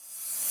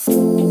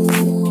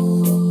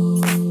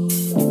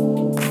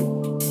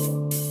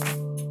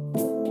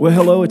Well,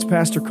 hello, it's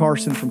Pastor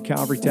Carson from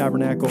Calvary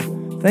Tabernacle.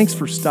 Thanks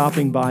for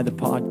stopping by the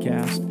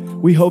podcast.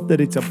 We hope that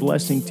it's a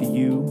blessing to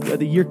you,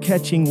 whether you're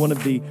catching one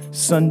of the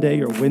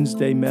Sunday or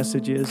Wednesday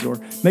messages,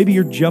 or maybe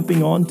you're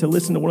jumping on to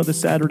listen to one of the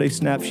Saturday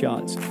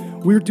snapshots.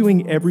 We're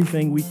doing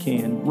everything we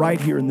can right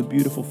here in the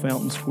beautiful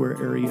Fountain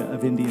Square area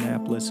of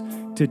Indianapolis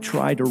to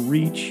try to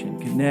reach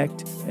and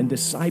connect and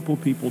disciple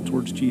people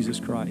towards Jesus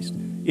Christ.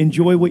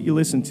 Enjoy what you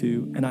listen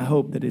to, and I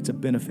hope that it's a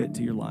benefit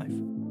to your life.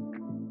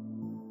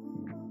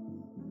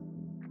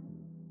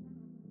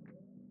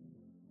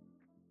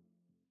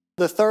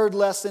 The third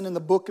lesson in the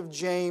book of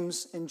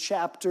James in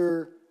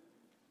chapter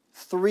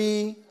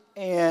 3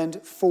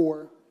 and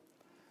 4.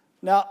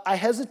 Now, I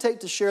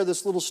hesitate to share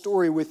this little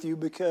story with you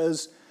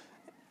because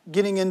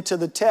getting into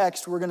the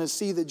text, we're going to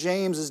see that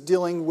James is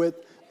dealing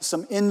with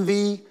some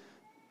envy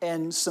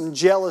and some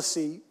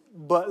jealousy.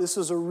 But this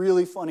is a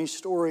really funny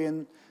story,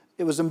 and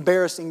it was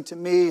embarrassing to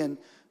me. And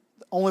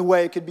the only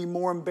way it could be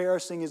more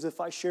embarrassing is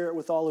if I share it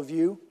with all of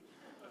you.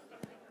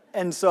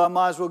 And so I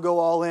might as well go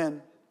all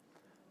in.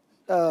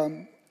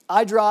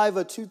 I drive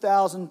a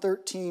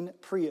 2013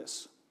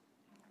 Prius,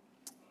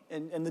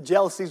 and the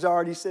jealousy's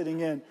already sitting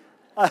in.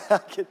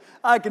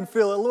 I can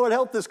feel it. Lord,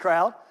 help this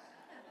crowd.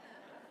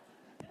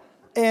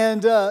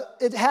 And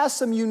it has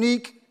some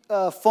unique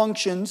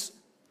functions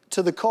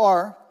to the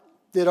car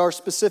that are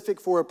specific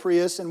for a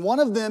Prius, and one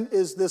of them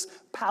is this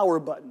power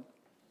button.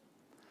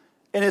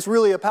 And it's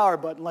really a power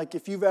button. Like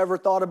if you've ever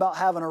thought about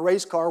having a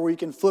race car where you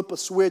can flip a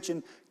switch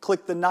and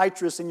click the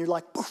nitrous and you're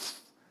like, poof.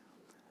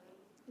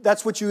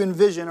 That's what you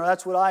envision, or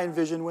that's what I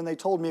envisioned when they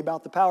told me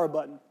about the power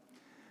button.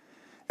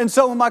 And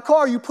so in my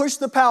car, you push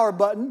the power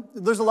button.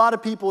 There's a lot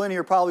of people in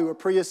here probably with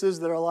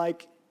Priuses that are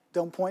like,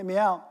 don't point me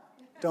out.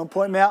 Don't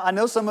point me out. I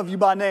know some of you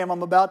by name.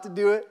 I'm about to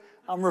do it.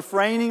 I'm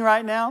refraining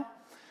right now.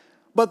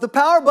 But the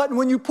power button,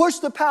 when you push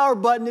the power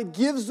button, it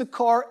gives the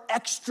car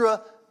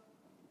extra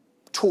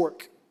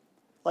torque,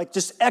 like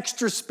just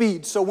extra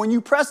speed. So when you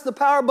press the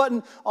power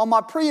button on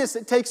my Prius,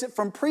 it takes it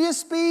from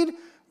Prius speed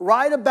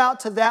right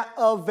about to that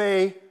of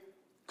a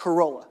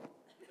Corolla.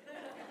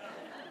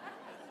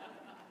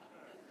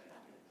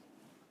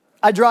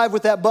 I drive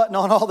with that button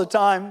on all the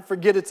time,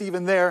 forget it's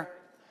even there.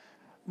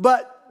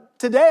 But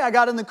today I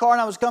got in the car and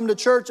I was coming to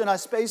church and I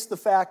spaced the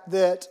fact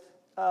that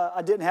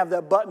I didn't have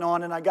that button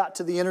on, and I got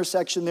to the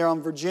intersection there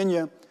on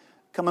Virginia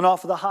coming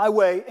off of the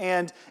highway,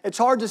 and it's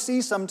hard to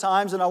see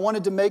sometimes, and I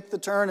wanted to make the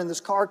turn and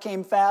this car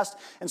came fast,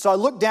 and so I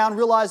looked down,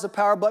 realized the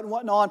power button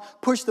wasn't on,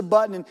 pushed the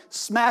button and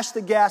smashed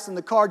the gas, and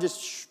the car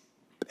just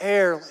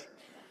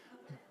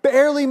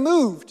barely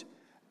moved.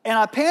 And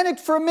I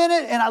panicked for a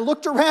minute, and I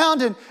looked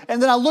around, and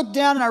then I looked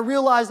down, and I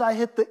realized I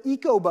hit the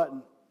eco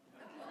button,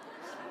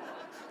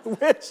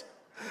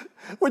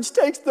 which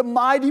takes the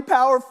mighty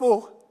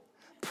powerful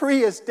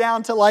Prius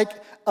down to like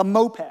a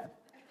moped.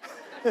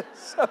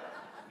 So,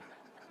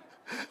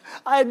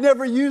 I had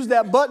never used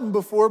that button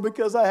before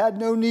because I had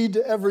no need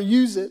to ever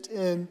use it,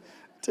 and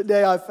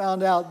today I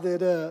found out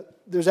that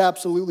there's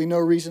absolutely no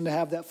reason to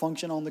have that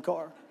function on the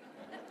car.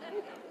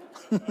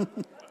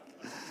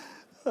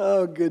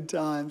 Oh, good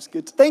times.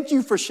 Thank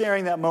you for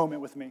sharing that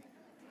moment with me.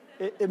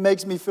 It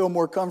makes me feel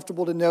more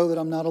comfortable to know that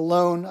I'm not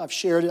alone. I've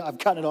shared it. I've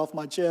gotten it off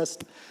my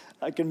chest.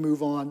 I can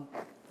move on.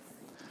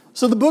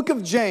 So the book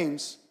of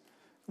James,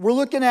 we're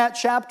looking at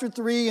chapter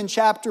 3 and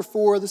chapter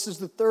 4. This is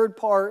the third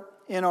part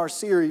in our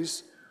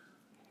series.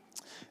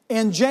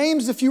 And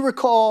James, if you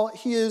recall,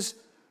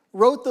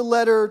 wrote the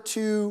letter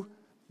to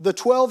the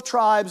 12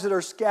 tribes that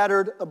are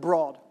scattered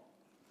abroad.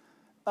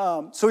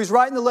 So he's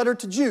writing the letter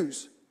to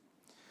Jews.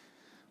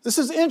 This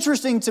is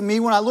interesting to me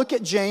when I look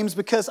at James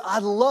because I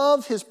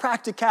love his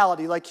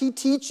practicality. Like he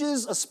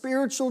teaches a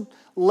spiritual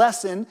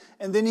lesson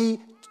and then he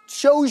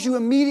shows you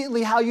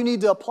immediately how you need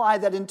to apply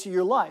that into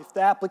your life,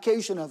 the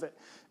application of it.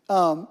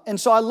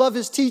 And so I love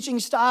his teaching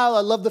style.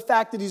 I love the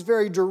fact that he's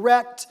very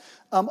direct.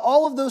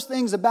 All of those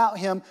things about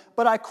him.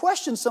 But I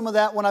question some of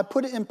that when I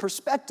put it in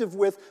perspective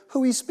with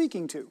who he's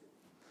speaking to.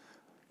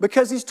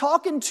 Because he's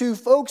talking to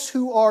folks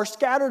who are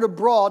scattered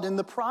abroad, and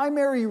the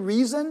primary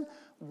reason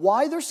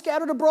why they're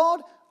scattered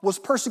abroad was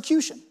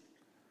persecution.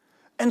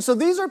 And so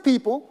these are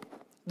people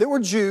that were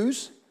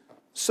Jews,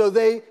 so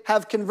they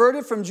have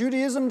converted from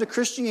Judaism to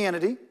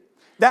Christianity.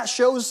 That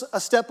shows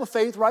a step of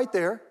faith right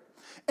there.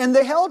 And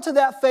they held to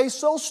that faith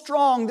so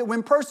strong that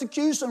when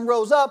persecution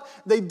rose up,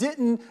 they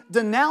didn't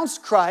denounce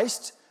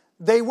Christ.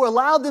 They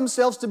allowed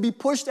themselves to be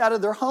pushed out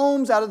of their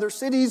homes, out of their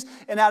cities,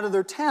 and out of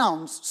their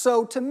towns.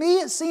 So to me,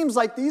 it seems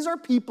like these are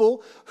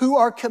people who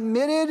are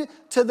committed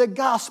to the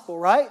gospel,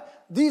 right?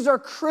 These are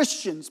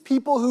Christians,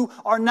 people who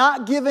are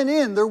not giving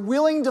in. They're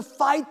willing to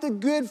fight the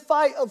good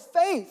fight of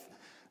faith.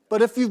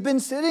 But if you've been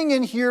sitting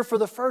in here for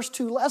the first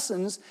 2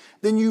 lessons,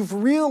 then you've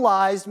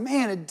realized,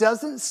 man, it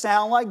doesn't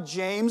sound like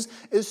James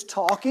is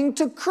talking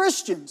to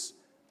Christians.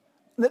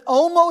 It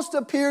almost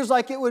appears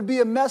like it would be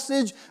a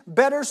message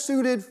better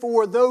suited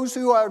for those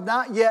who are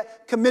not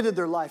yet committed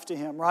their life to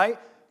him, right?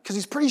 Because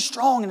he's pretty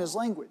strong in his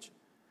language.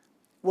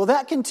 Well,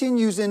 that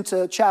continues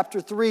into chapter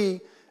 3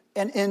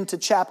 and into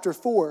chapter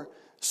 4.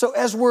 So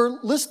as we're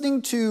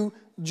listening to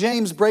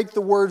James break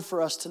the word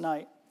for us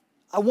tonight.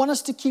 I want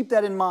us to keep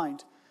that in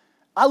mind.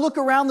 I look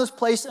around this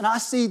place and I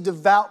see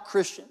devout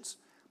Christians.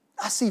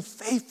 I see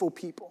faithful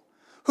people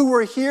who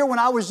were here when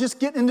I was just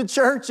getting into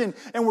church and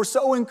were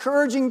so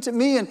encouraging to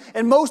me.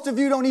 And most of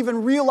you don't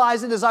even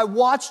realize it as I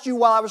watched you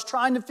while I was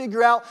trying to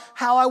figure out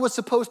how I was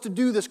supposed to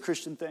do this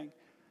Christian thing.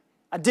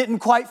 I didn't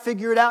quite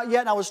figure it out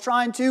yet, and I was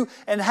trying to.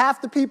 And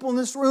half the people in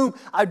this room,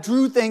 I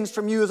drew things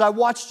from you as I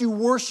watched you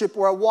worship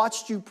or I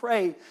watched you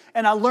pray.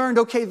 And I learned,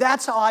 okay,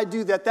 that's how I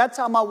do that. That's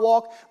how my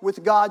walk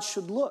with God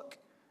should look.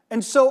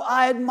 And so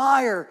I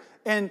admire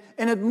and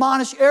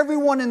admonish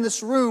everyone in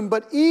this room.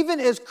 But even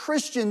as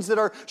Christians that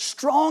are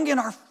strong in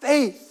our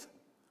faith,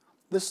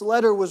 this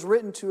letter was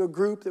written to a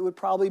group that would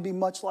probably be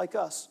much like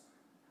us.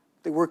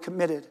 They were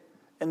committed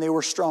and they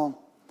were strong.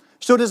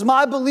 So it is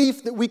my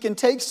belief that we can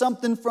take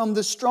something from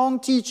the strong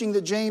teaching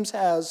that James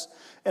has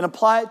and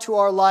apply it to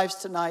our lives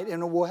tonight,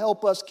 and it will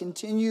help us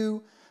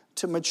continue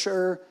to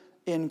mature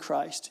in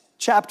Christ.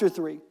 Chapter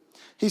 3.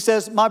 He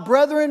says, "My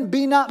brethren,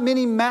 be not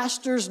many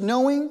masters,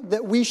 knowing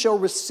that we shall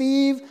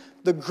receive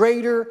the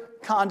greater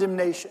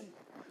condemnation.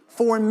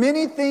 For in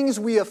many things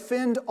we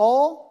offend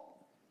all.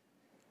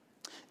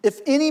 If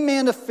any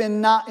man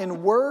offend not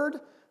in word,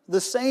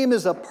 the same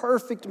is a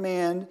perfect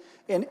man,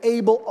 and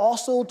able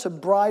also to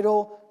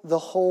bridle the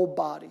whole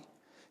body."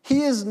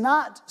 He is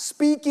not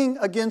speaking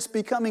against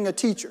becoming a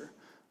teacher,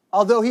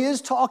 although he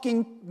is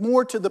talking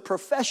more to the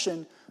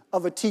profession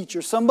of a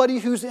teacher, somebody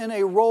who's in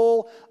a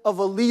role of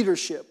a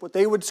leadership, what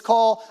they would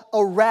call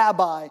a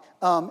rabbi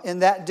in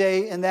that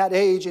day, in that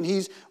age. And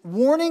he's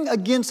warning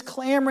against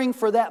clamoring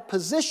for that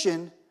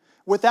position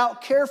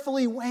without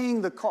carefully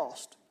weighing the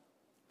cost.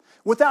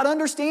 Without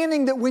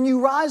understanding that when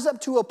you rise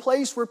up to a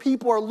place where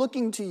people are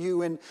looking to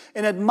you and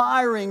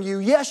admiring you,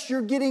 yes,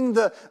 you're getting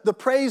the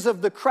praise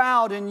of the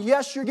crowd, and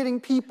yes, you're getting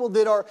people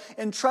that are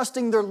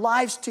entrusting their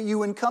lives to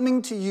you and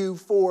coming to you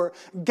for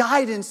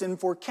guidance and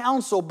for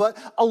counsel. But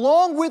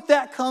along with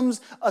that comes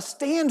a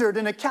standard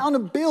and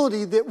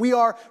accountability that we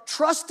are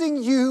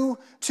trusting you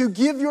to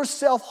give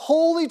yourself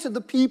wholly to the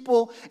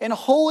people and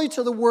wholly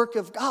to the work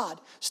of God.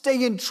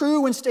 Staying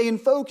true and staying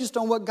focused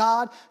on what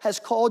God has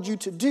called you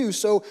to do.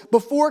 So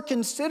before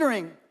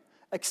considering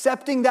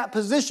accepting that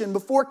position,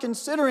 before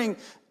considering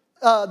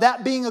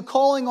that being a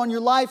calling on your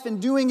life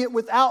and doing it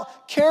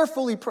without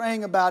carefully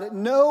praying about it,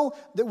 know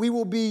that we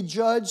will be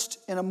judged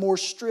in a more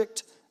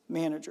strict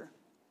manner.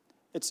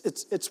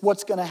 It's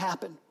what's going to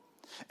happen.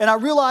 And I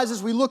realize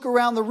as we look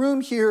around the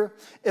room here,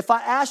 if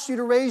I asked you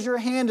to raise your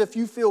hand if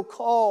you feel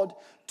called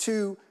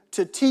to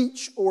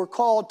teach or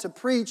called to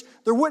preach,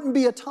 there wouldn't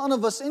be a ton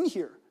of us in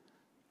here.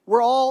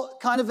 We're all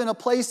kind of in a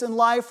place in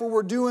life where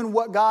we're doing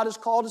what God has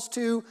called us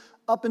to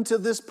up until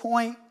this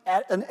point,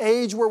 at an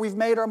age where we've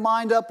made our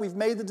mind up, we've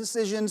made the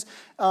decisions.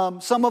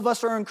 Some of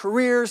us are in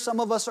careers, some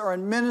of us are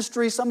in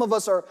ministry, some of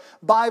us are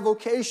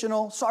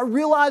bivocational. So I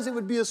realize it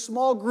would be a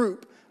small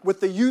group with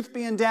the youth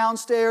being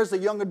downstairs, the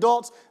young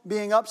adults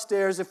being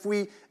upstairs. If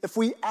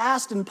we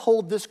asked and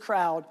polled this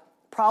crowd,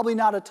 probably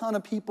not a ton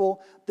of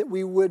people that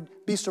we would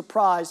be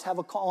surprised have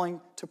a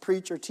calling to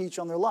preach or teach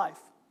on their life.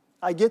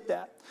 I get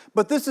that.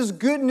 But this is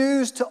good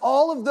news to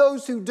all of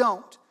those who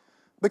don't.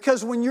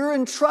 Because when you're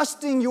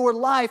entrusting your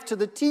life to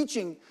the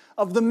teaching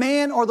of the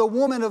man or the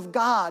woman of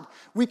God,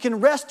 we can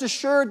rest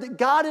assured that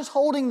God is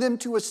holding them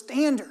to a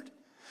standard.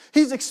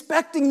 He's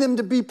expecting them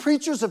to be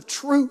preachers of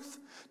truth,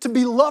 to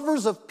be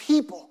lovers of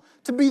people,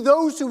 to be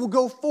those who will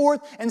go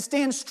forth and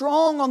stand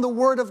strong on the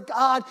word of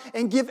God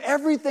and give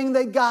everything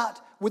they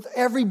got with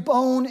every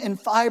bone and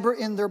fiber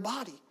in their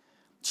body.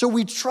 So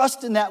we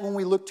trust in that when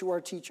we look to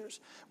our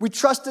teachers. We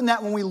trust in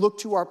that when we look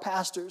to our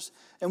pastors.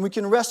 And we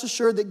can rest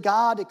assured that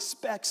God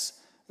expects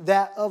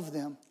that of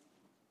them.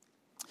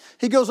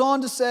 He goes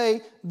on to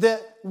say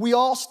that we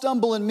all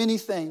stumble in many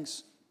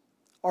things.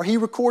 Or he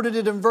recorded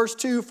it in verse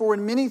 2, "For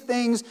in many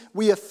things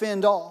we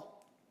offend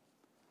all."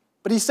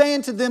 But he's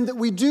saying to them that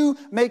we do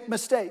make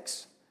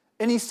mistakes.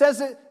 And he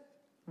says it,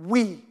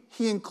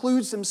 he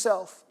includes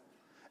himself.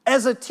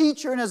 As a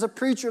teacher and as a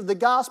preacher of the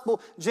gospel,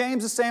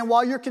 James is saying,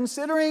 while you're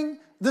considering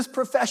this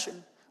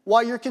profession,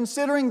 while you're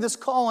considering this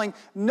calling,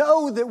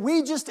 know that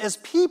we just as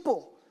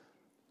people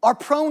are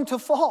prone to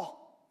fall.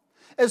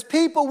 As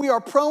people, we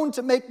are prone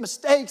to make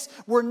mistakes.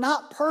 We're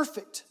not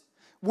perfect.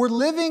 We're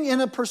living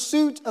in a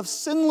pursuit of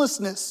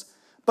sinlessness,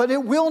 but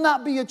it will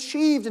not be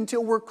achieved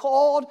until we're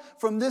called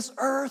from this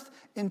earth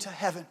into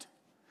heaven.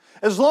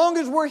 As long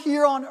as we're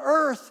here on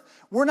earth,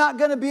 we're not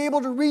going to be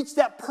able to reach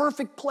that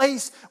perfect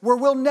place where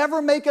we'll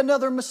never make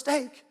another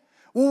mistake.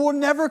 We'll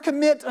never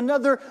commit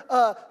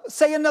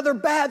say another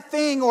bad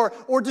thing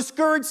or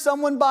discourage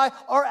someone by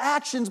our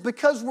actions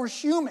because we're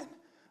human.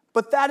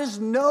 But that is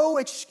no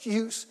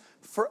excuse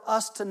for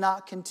us to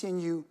not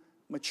continue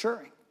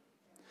maturing.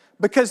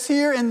 Because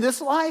here in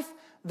this life,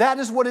 that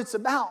is what it's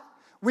about.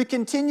 We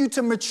continue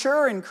to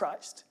mature in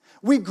Christ.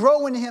 We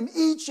grow in Him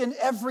each and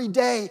every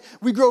day.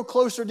 We grow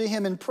closer to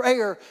Him in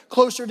prayer,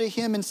 closer to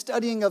Him in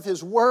studying of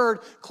His Word,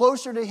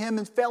 closer to Him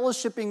in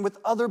fellowshipping with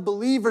other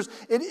believers.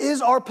 It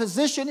is our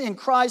position in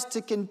Christ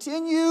to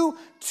continue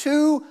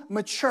to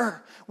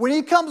mature. When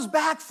He comes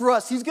back for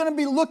us, He's going to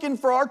be looking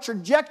for our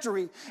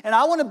trajectory. And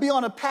I want to be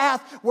on a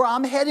path where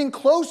I'm heading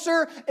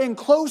closer and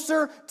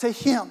closer to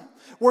Him,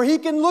 where He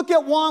can look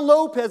at Juan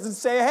Lopez and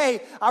say,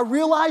 hey, I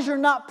realize you're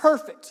not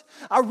perfect.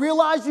 I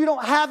realize you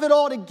don't have it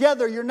all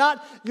together. You're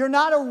not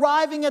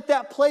arriving at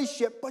that place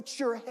yet, but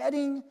you're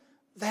heading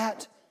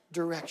that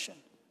direction.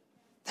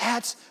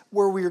 That's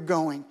where we're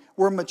going.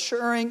 We're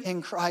maturing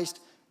in Christ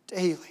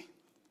daily.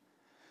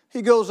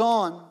 He goes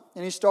on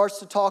and he starts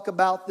to talk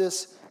about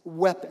this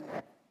weapon.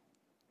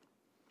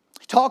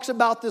 He talks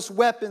about this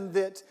weapon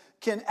that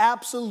can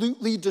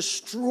absolutely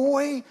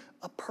destroy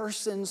a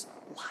person's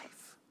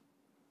life.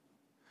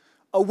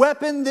 A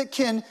weapon that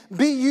can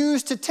be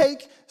used to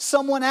take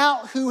someone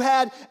out who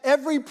had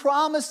every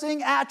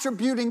promising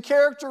attribute and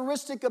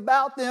characteristic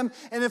about them.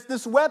 And if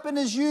this weapon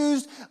is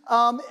used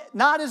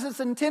not as it's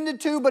intended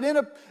to, but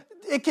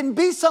it can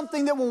be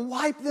something that will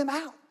wipe them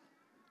out.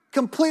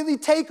 Completely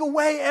take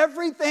away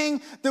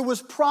everything that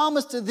was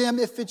promised to them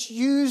if it's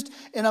used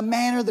in a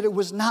manner that it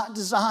was not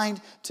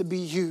designed to be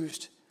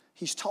used.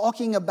 He's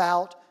talking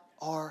about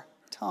our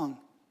tongue.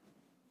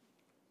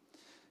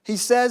 He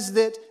says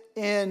that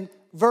in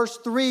Verse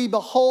 3,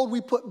 behold,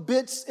 we put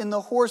bits in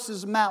the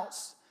horses'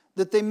 mouths,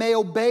 that they may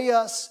obey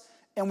us,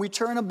 and we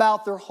turn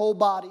about their whole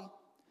body.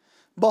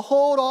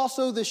 Behold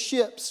also the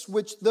ships,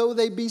 which though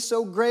they be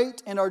so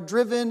great and are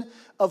driven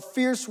of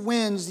fierce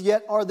winds,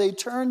 yet are they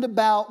turned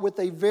about with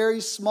a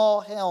very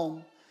small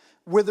helm,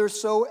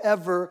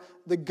 whithersoever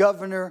the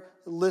governor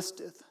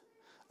listeth.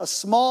 A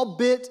small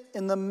bit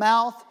in the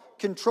mouth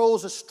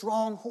controls a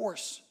strong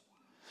horse.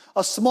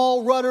 A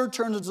small rudder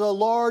turns a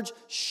large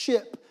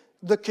ship.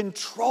 The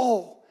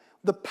control,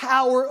 the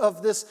power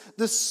of this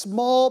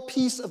small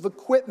piece of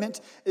equipment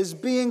is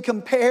being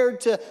compared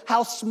to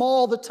how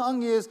small the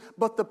tongue is,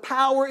 but the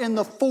power and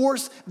the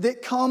force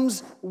that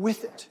comes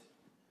with it.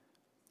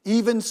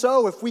 Even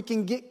so, if we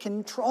can get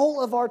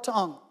control of our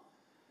tongue,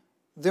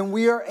 then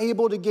we are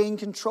able to gain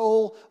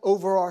control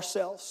over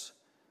ourselves.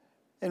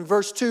 In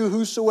verse 2,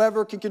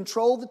 whosoever can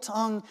control the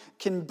tongue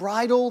can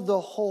bridle the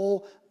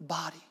whole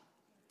body.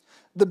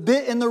 The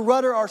bit and the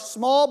rudder are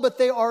small, but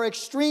they are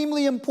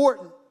extremely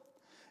important.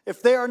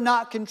 If they are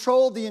not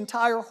controlled, the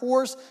entire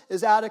horse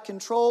is out of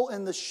control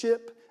and the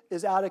ship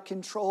is out of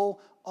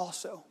control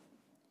also.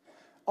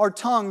 Our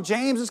tongue,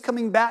 James is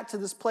coming back to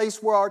this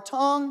place where our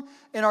tongue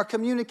and our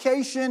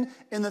communication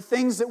and the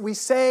things that we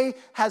say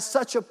has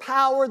such a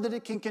power that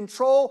it can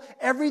control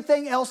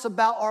everything else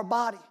about our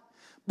body.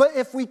 But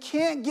if we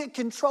can't get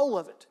control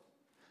of it,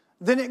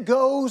 then it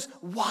goes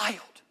wild.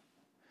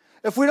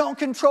 If we don't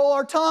control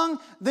our tongue,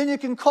 then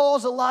it can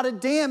cause a lot of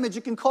damage.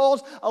 It can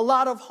cause a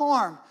lot of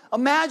harm.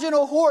 Imagine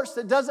a horse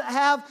that doesn't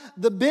have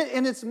the bit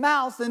in its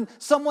mouth and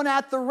someone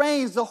at the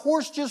reins. The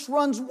horse just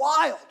runs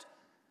wild.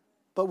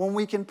 But when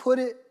we can put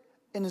it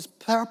in its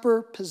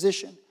proper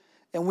position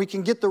and we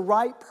can get the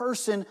right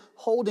person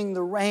holding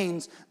the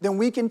reins, then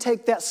we can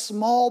take that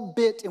small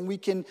bit and we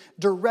can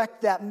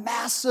direct that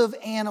massive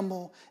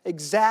animal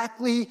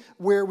exactly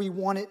where we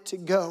want it to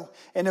go.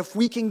 And if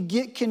we can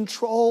get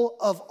control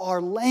of our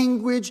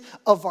language,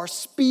 of our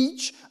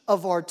speech,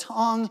 of our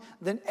tongue,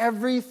 then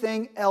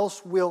everything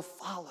else will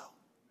follow.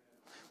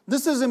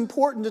 This is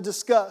important to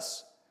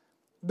discuss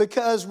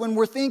because when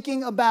we're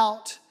thinking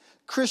about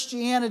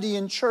Christianity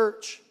in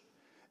church,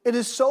 it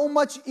is so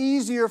much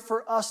easier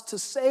for us to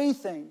say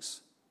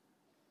things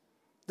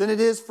than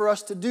it is for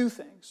us to do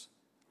things.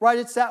 Right?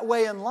 It's that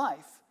way in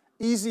life.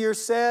 Easier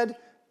said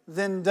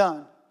than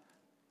done.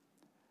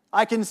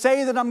 I can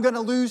say that I'm going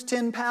to lose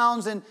 10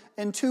 pounds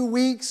in 2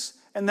 weeks,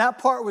 and that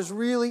part was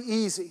really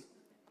easy.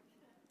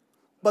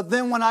 But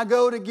then when I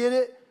go to get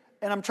it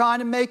and I'm trying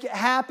to make it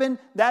happen,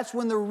 that's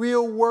when the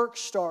real work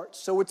starts.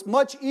 So it's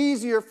much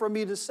easier for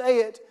me to say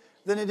it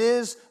than it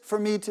is for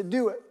me to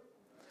do it.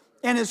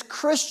 And as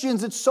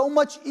Christians, it's so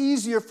much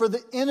easier for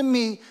the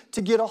enemy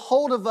to get a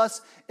hold of us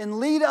and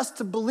lead us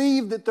to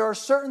believe that there are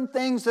certain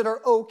things that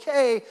are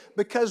okay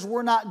because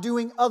we're not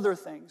doing other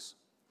things.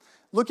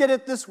 Look at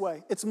it this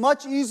way. It's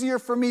much easier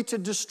for me to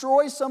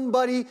destroy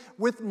somebody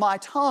with my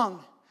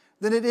tongue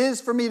than it is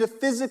for me to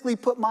physically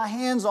put my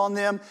hands on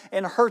them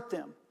and hurt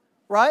them,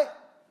 right?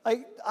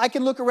 I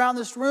can look around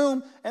this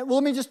room and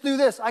let me just do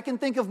this. I can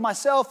think of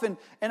myself and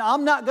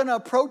I'm not going to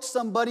approach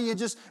somebody and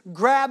just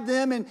grab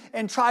them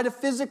and try to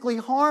physically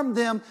harm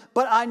them.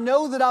 But I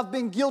know that I've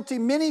been guilty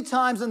many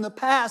times in the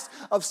past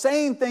of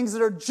saying things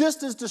that are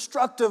just as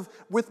destructive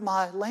with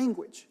my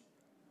language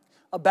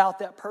about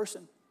that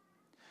person.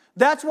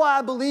 That's why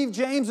I believe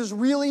James is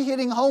really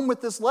hitting home with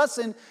this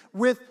lesson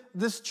with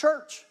this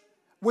church,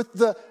 with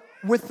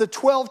the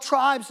 12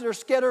 tribes that are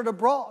scattered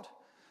abroad.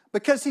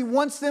 Because he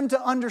wants them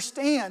to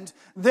understand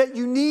that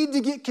you need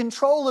to get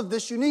control of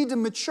this. You need to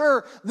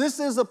mature. This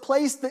is a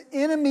place the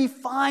enemy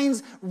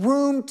finds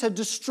room to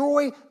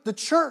destroy the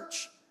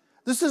church.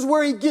 This is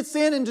where he gets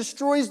in and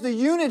destroys the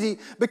unity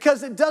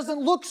because it doesn't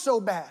look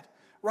so bad,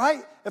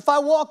 right? If I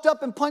walked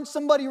up and punched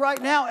somebody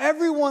right now,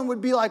 everyone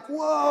would be like,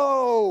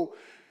 whoa.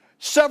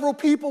 Several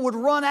people would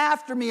run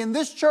after me. In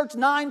this church,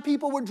 9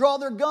 people would draw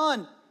their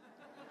gun.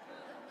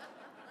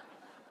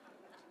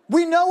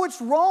 We know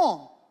it's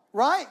wrong,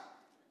 right?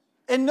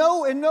 In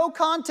no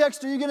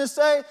context are you going to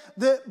say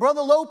that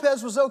Brother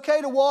Lopez was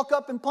okay to walk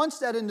up and punch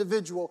that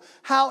individual.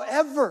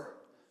 However,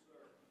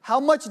 how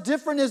much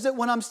different is it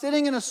when I'm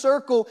sitting in a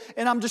circle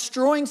and I'm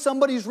destroying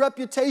somebody's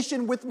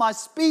reputation with my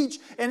speech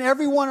and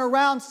everyone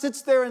around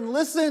sits there and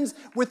listens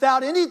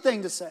without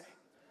anything to say,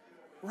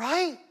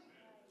 right?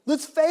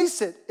 Let's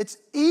face it, it's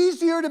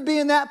easier to be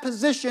in that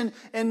position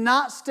and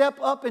not step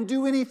up and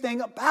do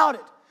anything about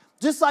it.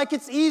 Just like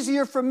it's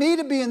easier for me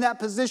to be in that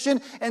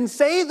position and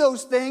say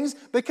those things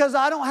because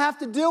I don't have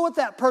to deal with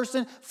that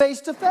person face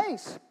to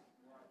face.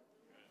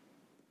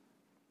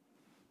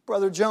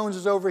 Brother Jones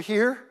is over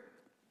here.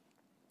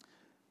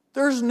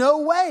 There's no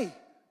way,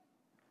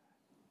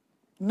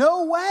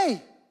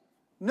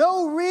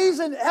 no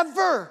reason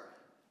ever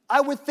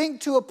I would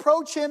think to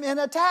approach him and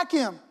attack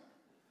him.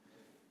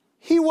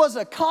 He was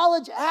a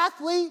college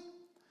athlete,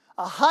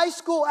 a high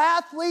school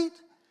athlete.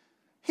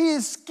 He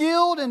is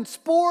skilled in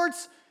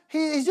sports.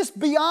 He's just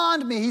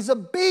beyond me. He's a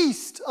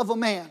beast of a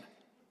man.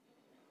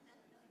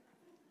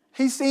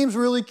 He seems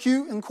really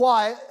cute and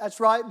quiet. That's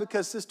right,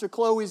 because Sister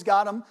Chloe's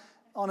got him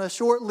on a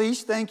short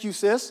leash. Thank you,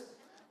 sis.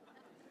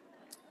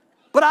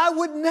 But I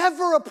would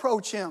never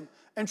approach him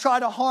and try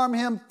to harm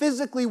him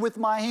physically with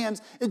my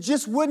hands. It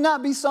just would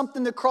not be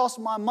something that crossed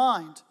my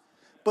mind.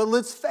 But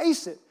let's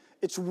face it,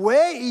 it's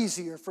way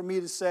easier for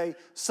me to say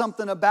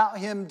something about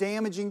him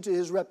damaging to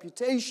his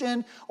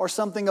reputation or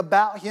something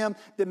about him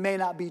that may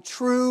not be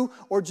true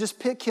or just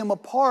pick him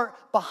apart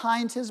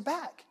behind his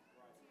back.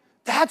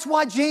 That's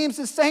why James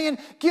is saying,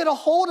 get a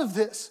hold of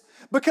this,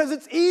 because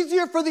it's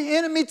easier for the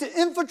enemy to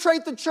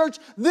infiltrate the church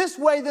this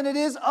way than it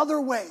is other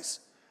ways.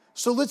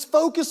 So let's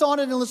focus on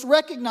it and let's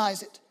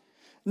recognize it.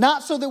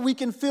 Not so that we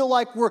can feel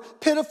like we're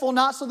pitiful,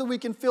 not so that we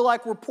can feel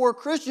like we're poor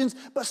Christians,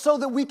 but so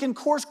that we can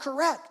course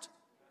correct.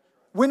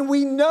 When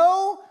we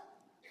know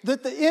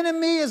that the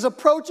enemy is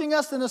approaching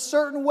us in a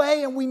certain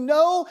way and we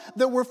know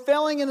that we're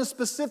failing in a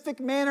specific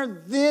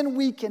manner, then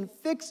we can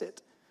fix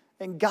it.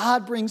 And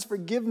God brings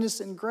forgiveness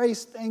and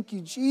grace. Thank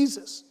you,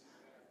 Jesus.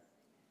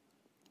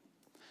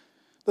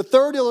 The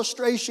third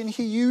illustration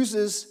he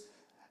uses,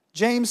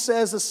 James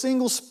says, a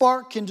single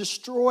spark can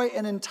destroy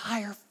an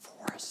entire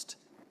forest.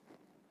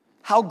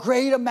 How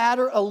great a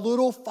matter a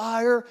little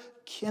fire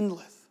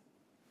kindleth.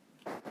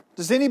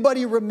 Does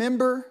anybody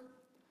remember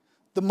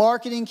the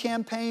marketing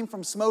campaign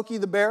from Smokey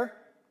the Bear?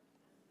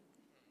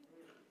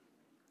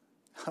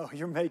 Oh,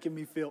 you're making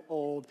me feel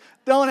old.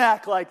 Don't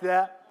act like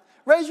that.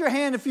 Raise your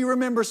hand if you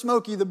remember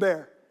Smokey the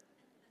Bear.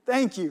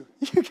 Thank you.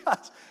 You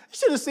guys, you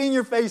should have seen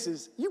your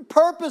faces. You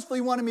purposely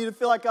wanted me to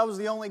feel like I was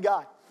the only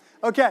guy.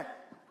 Okay,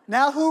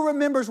 now who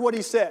remembers what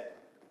he said?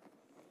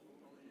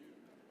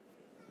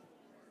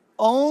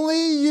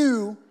 Only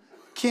you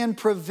can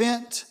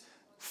prevent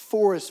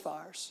forest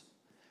fires.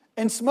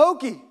 And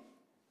Smokey,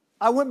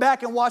 I went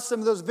back and watched some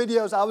of those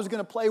videos. I was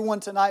going to play one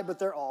tonight, but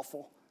they're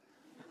awful.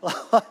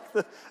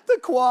 the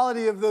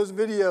quality of those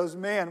videos,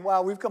 man,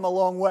 wow, we've come a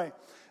long way.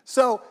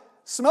 So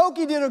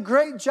Smokey did a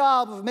great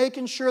job of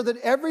making sure that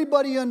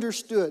everybody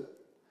understood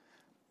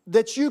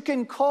that you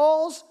can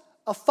cause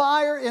a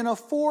fire in a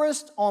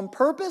forest on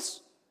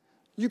purpose.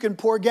 You can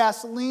pour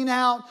gasoline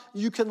out,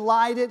 you can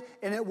light it,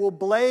 and it will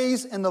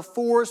blaze, and the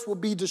forest will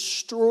be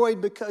destroyed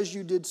because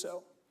you did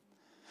so.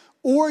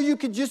 Or you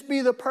could just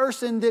be the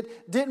person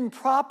that didn't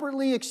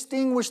properly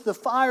extinguish the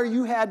fire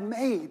you had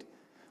made.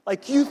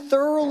 Like you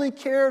thoroughly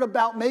cared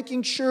about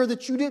making sure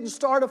that you didn't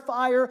start a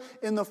fire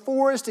in the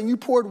forest and you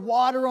poured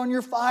water on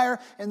your fire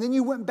and then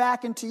you went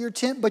back into your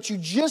tent, but you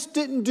just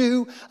didn't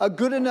do a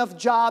good enough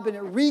job and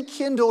it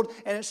rekindled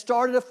and it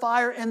started a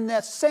fire and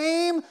that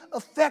same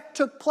effect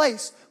took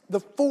place. The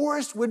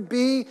forest would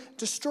be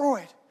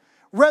destroyed.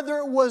 Whether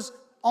it was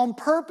on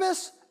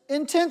purpose,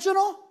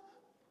 intentional,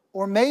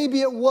 or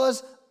maybe it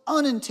was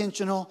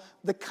unintentional,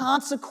 the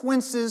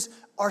consequences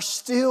are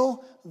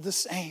still the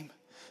same.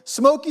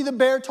 Smokey the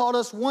Bear taught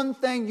us one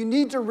thing: you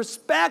need to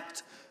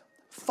respect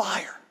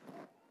fire.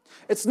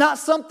 It's not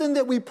something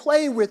that we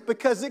play with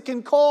because it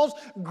can cause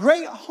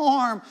great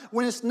harm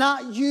when it's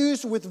not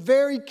used with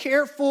very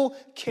careful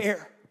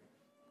care.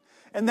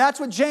 And that's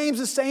what James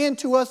is saying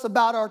to us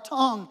about our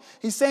tongue.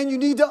 He's saying you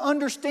need to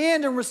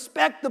understand and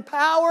respect the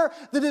power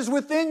that is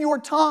within your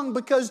tongue,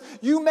 because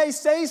you may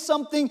say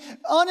something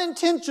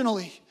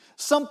unintentionally,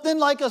 something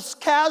like a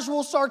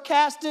casual,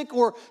 sarcastic,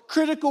 or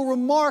critical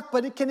remark,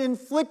 but it can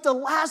inflict a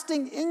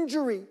lasting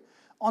injury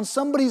on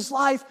somebody's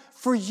life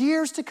for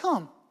years to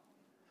come.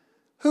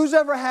 Who's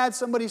ever had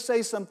somebody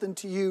say something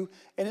to you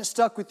and it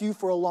stuck with you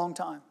for a long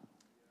time?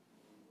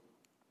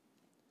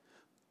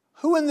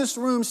 Who in this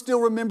room still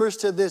remembers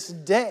to this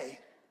day,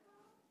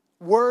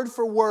 word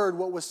for word,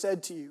 what was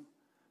said to you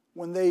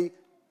when they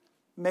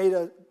made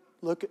a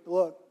look,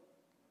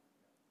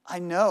 I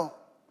know.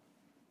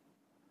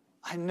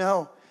 I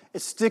know.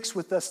 It sticks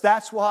with us.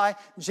 That's why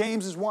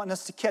James is wanting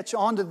us to catch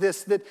on to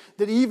this, that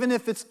even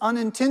if it's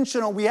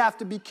unintentional, we have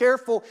to be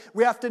careful.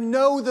 We have to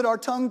know that our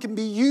tongue can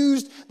be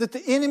used, that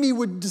the enemy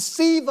would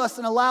deceive us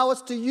and allow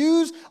us to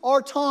use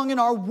our tongue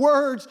and our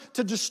words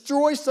to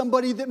destroy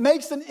somebody that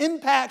makes an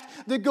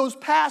impact that goes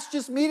past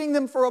just meeting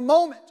them for a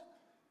moment.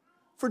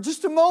 For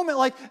just a moment,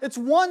 like it's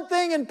one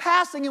thing in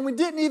passing and we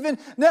didn't even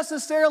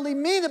necessarily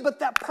mean it, but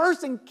that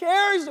person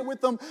carries it with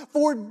them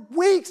for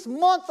weeks,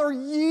 months, or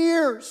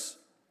years.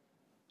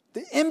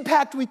 The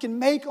impact we can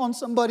make on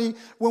somebody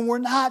when we're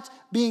not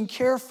being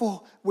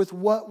careful with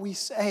what we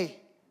say.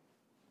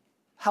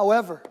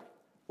 However,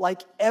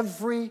 like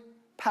every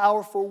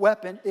powerful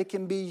weapon, it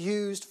can be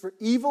used for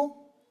evil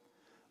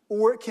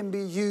or it can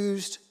be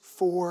used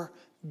for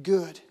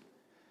good.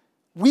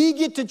 We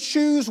get to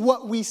choose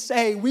what we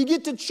say. We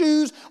get to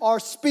choose our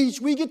speech.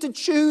 We get to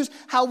choose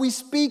how we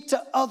speak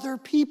to other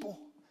people.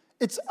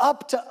 It's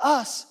up to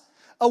us.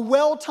 A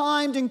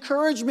well-timed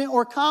encouragement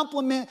or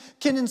compliment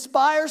can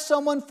inspire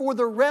someone for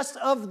the rest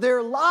of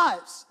their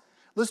lives.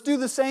 Let's do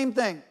the same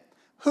thing.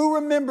 Who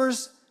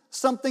remembers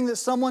something that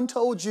someone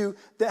told you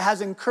that has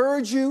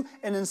encouraged you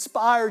and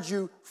inspired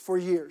you for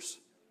years?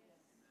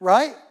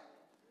 Right?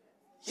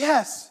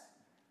 Yes.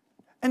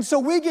 And so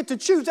we get to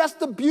choose. That's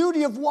the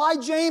beauty of why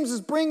James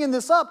is bringing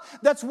this up.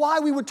 That's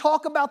why we would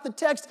talk about the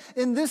text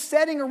in this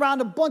setting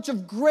around a bunch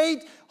of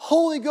great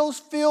Holy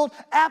Ghost-filled,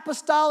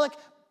 apostolic,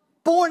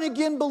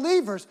 born-again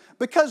believers,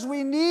 because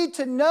we need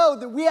to know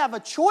that we have a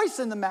choice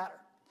in the matter.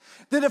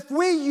 That if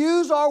we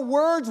use our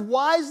words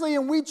wisely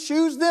and we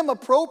choose them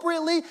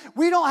appropriately,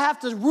 we don't have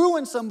to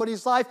ruin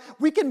somebody's life.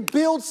 We can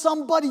build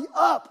somebody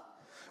up.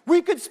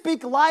 We could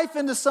speak life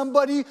into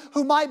somebody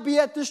who might be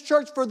at this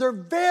church for their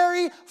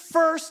very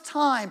first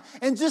time,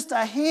 and just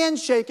a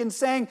handshake and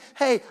saying,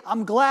 hey,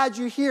 I'm glad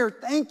you're here.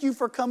 Thank you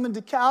for coming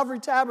to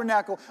Calvary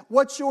Tabernacle.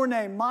 What's your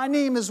name? My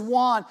name is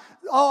Juan.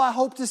 Oh, I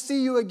hope to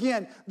see you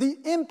again. The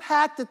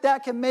impact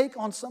that can make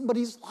on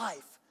somebody's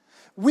life.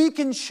 We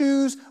can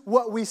choose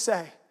what we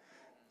say.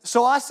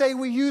 So I say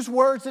we use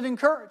words that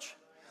encourage.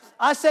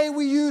 I say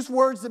we use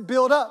words that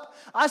build up.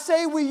 I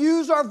say we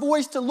use our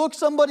voice to look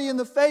somebody in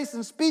the face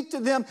and speak to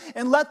them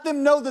and let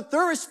them know that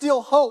there is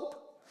still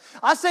hope.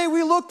 I say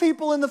we look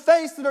people in the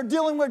face that are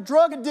dealing with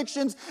drug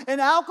addictions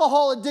and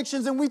alcohol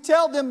addictions, and we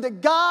tell them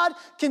that God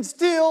can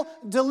still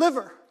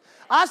deliver.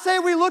 I say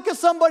we look at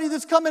somebody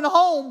that's coming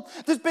home,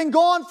 that's been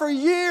gone for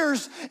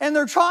years, and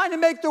they're trying to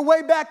make their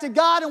way back to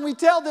God, and we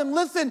tell them,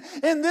 listen,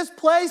 in this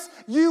place,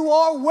 you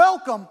are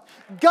welcome.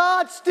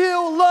 God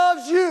still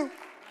loves you.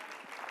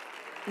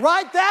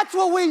 Right? That's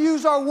what we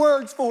use our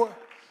words for.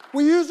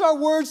 We use our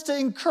words to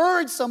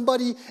encourage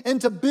somebody and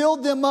to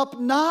build them up,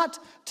 not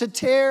to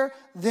tear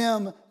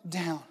them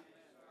down.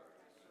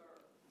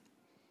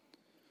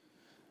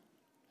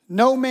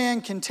 No man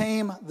can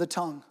tame the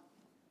tongue.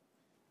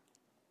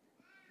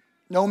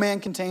 No man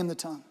can tame the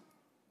tongue.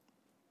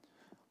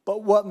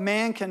 But what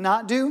man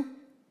cannot do,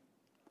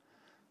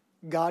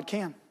 God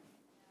can.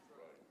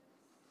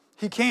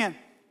 He can.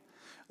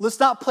 Let's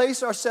not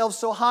place ourselves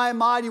so high and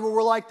mighty where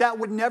we're like, that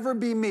would never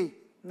be me.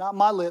 Not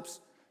my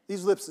lips.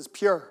 These lips is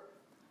pure.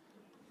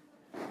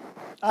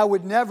 I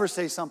would never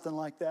say something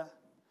like that.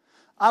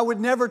 I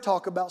would never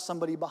talk about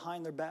somebody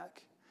behind their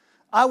back.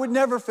 I would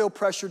never feel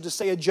pressured to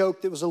say a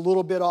joke that was a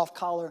little bit off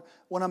collar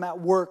when I'm at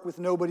work with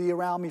nobody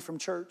around me from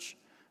church.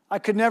 I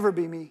could never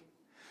be me.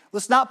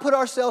 Let's not put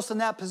ourselves in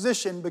that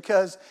position,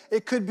 because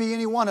it could be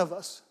any one of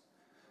us.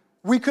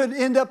 We could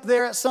end up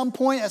there at some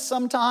point, at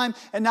some time,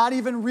 and not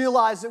even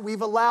realize that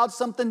we've allowed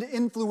something to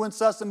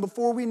influence us, and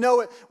before we know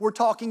it, we're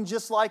talking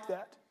just like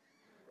that.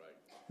 Right.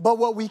 But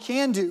what we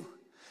can do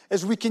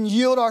is we can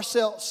yield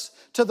ourselves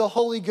to the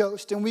Holy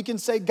Ghost, and we can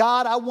say,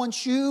 God, I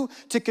want you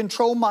to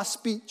control my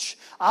speech.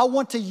 I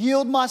want to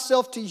yield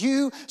myself to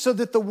you so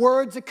that the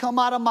words that come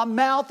out of my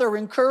mouth are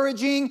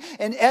encouraging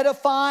and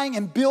edifying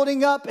and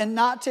building up and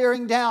not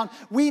tearing down.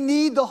 We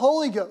need the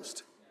Holy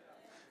Ghost.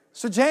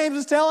 So James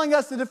is telling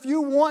us that if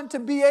you want to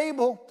be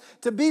able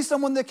to be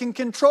someone that can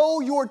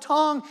control your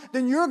tongue,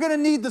 then you're going to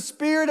need the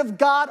Spirit of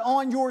God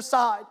on your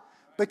side,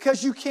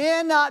 because you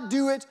cannot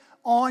do it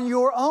on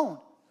your own.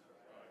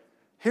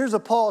 Here's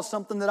a pause,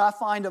 something that I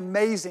find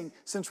amazing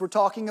since we're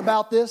talking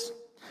about this.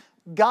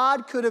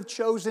 God could have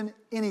chosen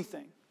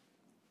anything.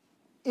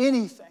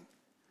 Anything.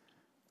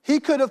 He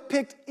could have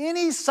picked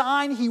any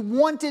sign He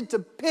wanted to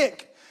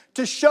pick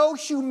to show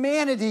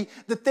humanity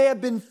that they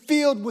have been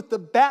filled with the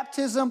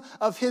baptism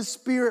of His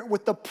Spirit,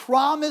 with the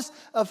promise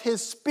of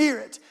His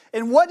Spirit.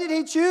 And what did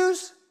He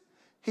choose?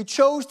 He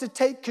chose to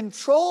take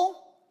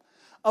control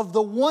of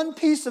the one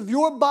piece of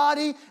your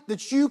body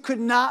that you could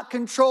not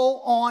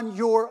control on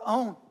your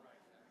own.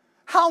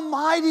 How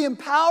mighty and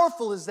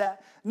powerful is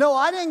that? No,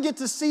 I didn't get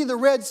to see the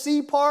Red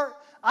Sea part.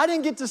 I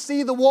didn't get to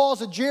see the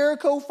walls of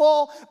Jericho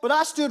fall, but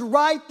I stood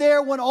right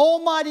there when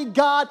Almighty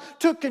God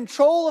took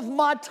control of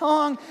my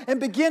tongue and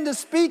began to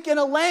speak in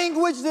a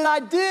language that I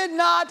did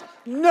not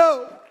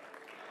know.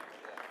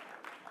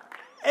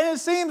 And it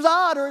seems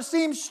odd, or it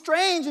seems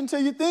strange,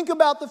 until you think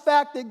about the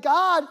fact that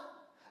God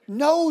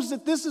knows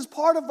that this is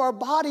part of our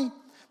body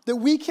that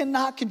we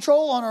cannot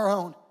control on our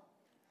own.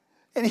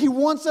 And he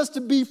wants us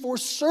to be for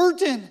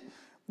certain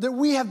that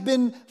we have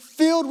been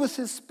filled with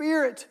his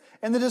Spirit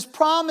and that his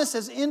promise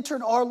has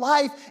entered our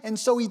life. And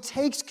so he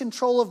takes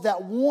control of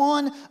that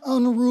one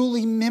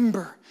unruly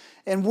member.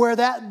 And where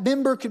that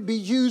member could be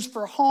used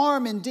for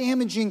harm and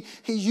damaging,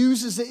 he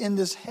uses it in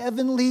this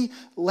heavenly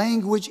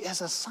language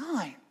as a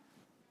sign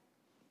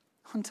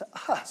unto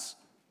us.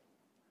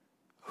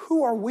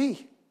 Who are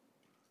we?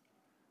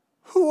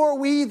 Who are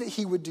we that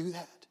he would do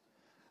that?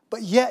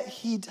 But yet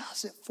he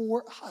does it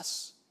for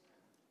us.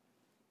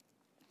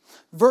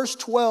 Verse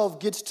 12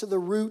 gets to the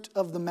root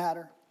of the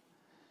matter.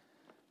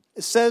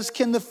 It says,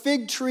 "Can the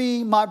fig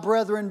tree, my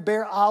brethren,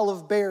 bear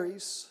olive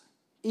berries,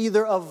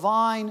 either a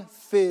vine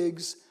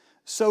figs?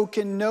 So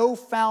can no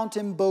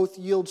fountain both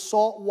yield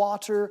salt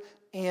water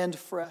and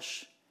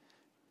fresh."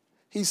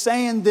 He's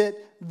saying that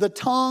the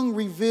tongue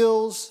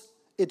reveals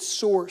its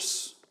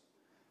source,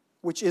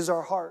 which is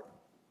our heart.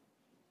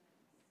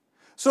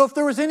 So if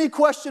there was any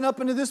question up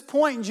until this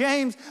point,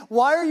 James,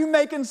 why are you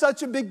making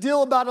such a big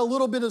deal about a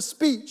little bit of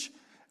speech?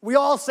 We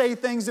all say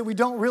things that we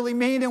don't really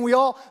mean, and we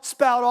all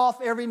spout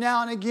off every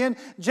now and again.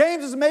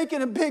 James is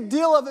making a big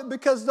deal of it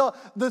because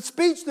the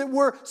speech that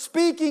we're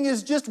speaking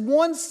is just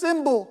one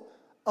symbol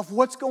of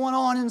what's going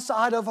on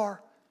inside of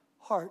our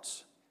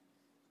hearts.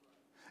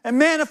 And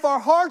man, if our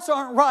hearts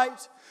aren't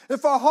right,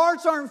 if our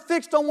hearts aren't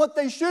fixed on what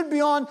they should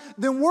be on,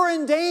 then we're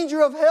in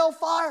danger of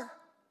hellfire.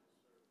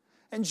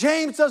 And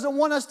James doesn't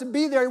want us to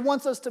be there. He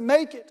wants us to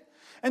make it.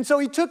 And so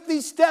he took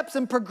these steps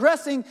in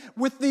progressing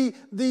with the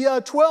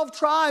 12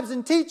 tribes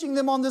and teaching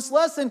them on this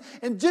lesson,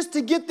 and just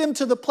to get them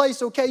to the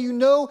place, okay, you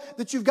know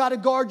that you've got to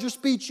guard your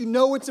speech. You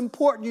know it's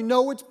important. You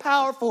know it's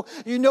powerful.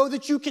 You know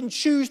that you can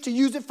choose to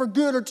use it for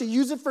good or to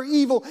use it for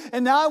evil.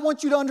 And now I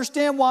want you to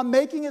understand why I'm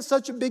making it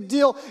such a big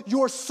deal.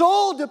 Your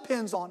soul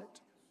depends on it.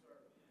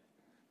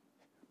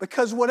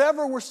 Because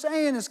whatever we're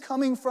saying is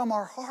coming from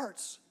our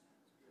hearts.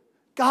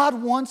 God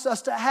wants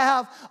us to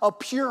have a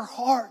pure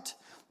heart.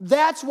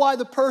 That's why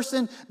the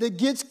person that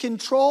gets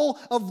control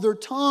of their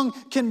tongue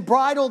can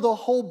bridle the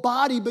whole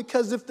body,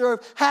 because if they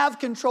have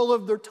control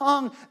of their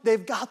tongue,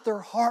 they've got their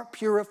heart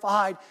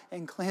purified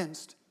and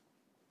cleansed.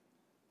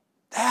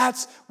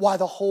 That's why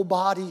the whole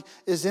body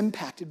is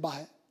impacted by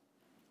it.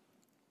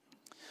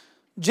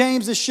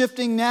 James is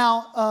shifting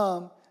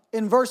now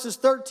in verses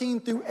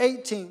 13 through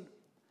 18,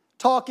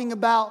 talking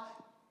about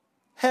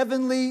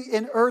heavenly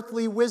and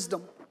earthly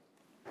wisdom.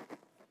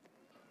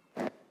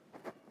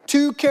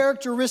 Two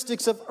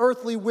characteristics of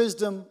earthly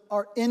wisdom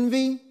are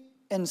envy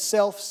and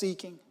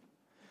self-seeking.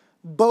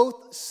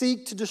 Both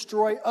seek to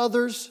destroy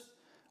others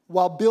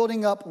while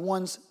building up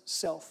one's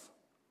self.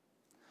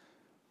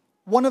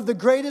 One of the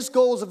greatest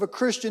goals of a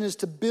Christian is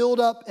to build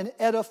up and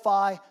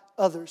edify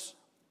others.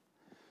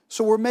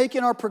 So we're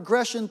making our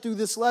progression through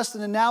this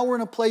lesson, and now we're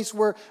in a place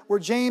where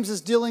James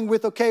is dealing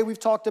with, okay, we've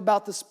talked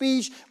about the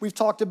speech, we've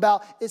talked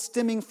about it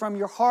stemming from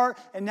your heart,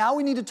 and now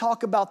we need to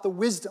talk about the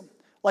wisdom.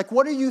 Like,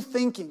 what are you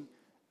thinking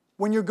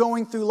when you're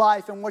going through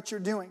life and what you're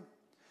doing?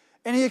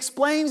 And he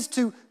explains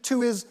to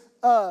his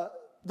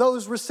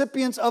those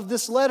recipients of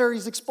this letter,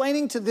 he's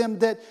explaining to them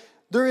that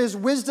there is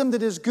wisdom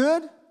that is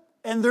good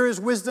and there is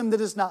wisdom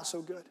that is not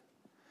so good.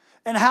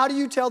 And how do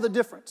you tell the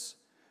difference?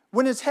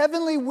 When it's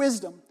heavenly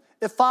wisdom,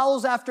 it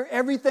follows after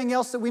everything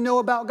else that we know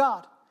about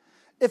God.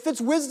 If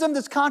it's wisdom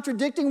that's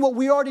contradicting what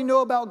we already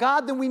know about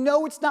God, then we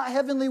know it's not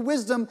heavenly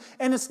wisdom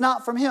and it's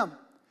not from him.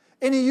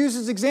 And he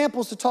uses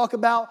examples to talk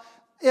about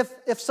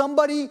if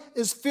somebody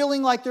is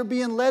feeling like they're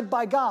being led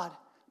by God,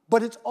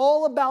 but it's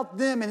all about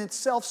them and it's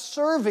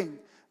self-serving,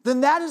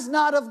 then that is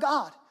not of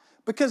God.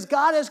 Because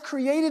God has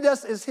created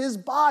us as his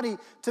body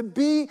to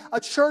be a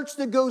church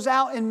that goes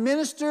out and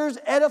ministers,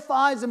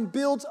 edifies, and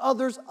builds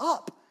others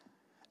up.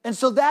 And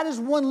so that is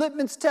one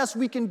litmus test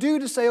we can do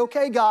to say,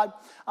 okay, God,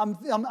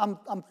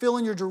 I'm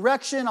feeling your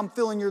direction. I'm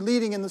feeling your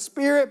leading in the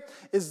Spirit.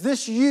 Is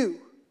this you?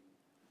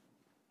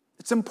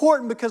 It's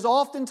important because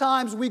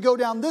oftentimes we go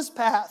down this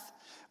path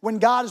when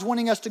God is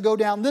wanting us to go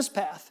down this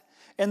path.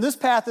 And this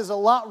path is a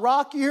lot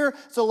rockier,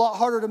 it's a lot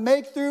harder to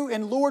make through,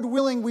 and Lord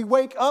willing, we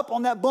wake up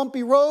on that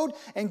bumpy road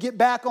and get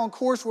back on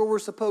course where we're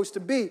supposed to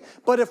be.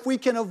 But if we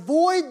can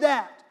avoid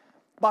that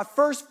by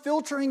first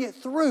filtering it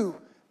through,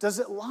 does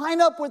it line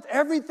up with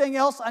everything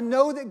else I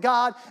know that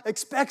God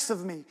expects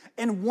of me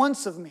and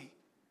wants of me?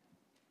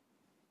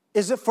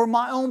 Is it for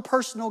my own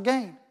personal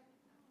gain?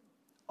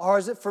 Or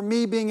is it for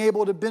me being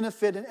able to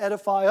benefit and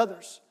edify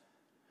others?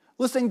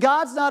 Listen,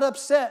 God's not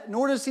upset,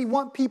 nor does he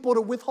want people to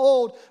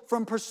withhold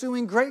from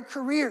pursuing great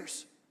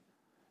careers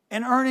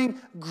and earning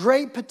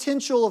great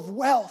potential of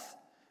wealth.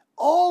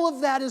 All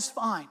of that is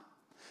fine.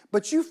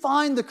 But you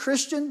find the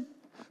Christian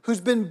who's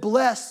been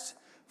blessed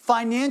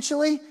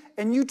financially,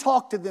 and you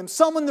talk to them,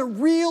 someone that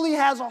really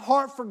has a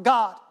heart for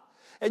God,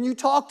 and you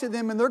talk to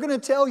them, and they're going to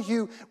tell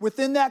you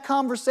within that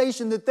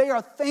conversation that they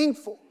are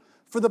thankful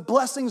for the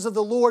blessings of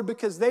the Lord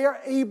because they are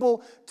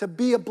able to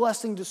be a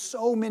blessing to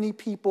so many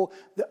people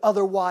that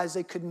otherwise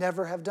they could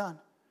never have done.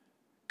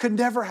 Could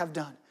never have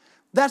done.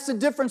 That's the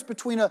difference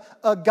between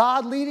a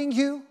God leading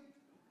you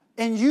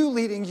and you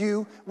leading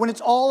you, when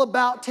it's all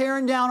about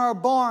tearing down our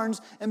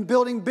barns and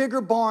building bigger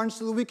barns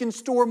so that we can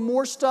store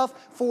more stuff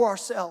for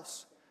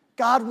ourselves.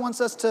 God wants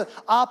us to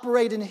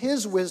operate in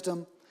His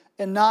wisdom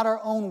and not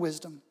our own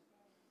wisdom.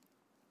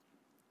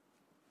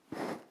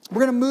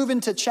 We're going to move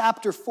into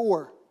chapter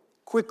 4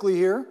 quickly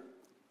here.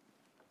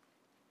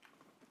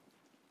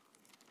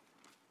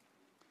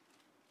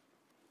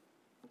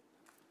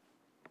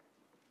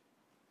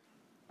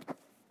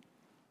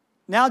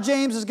 Now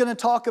James is going to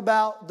talk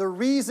about the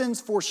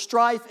reasons for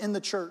strife in the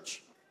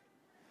church.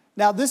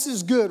 Now this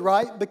is good,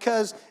 right?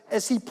 Because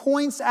as he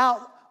points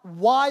out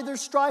why there's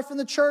strife in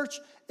the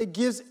church, it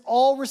gives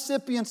all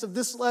recipients of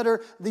this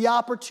letter the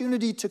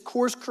opportunity to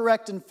course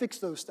correct and fix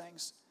those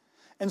things.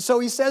 And so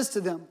he says to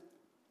them,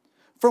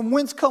 "From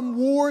whence come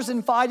wars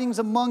and fightings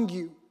among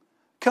you?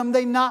 Come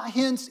they not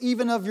hence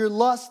even of your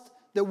lust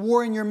that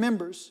war in your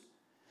members?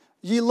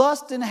 Ye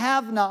lust and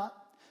have not.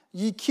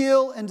 Ye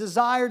kill and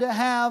desire to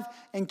have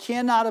and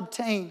cannot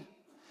obtain.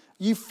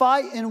 Ye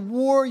fight and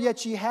war,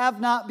 yet ye have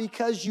not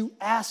because you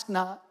ask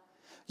not.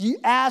 Ye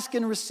ask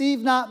and receive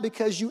not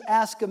because you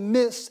ask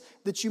amiss,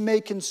 that you may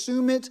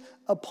consume it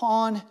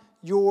upon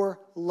your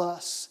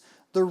lusts."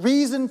 The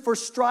reason for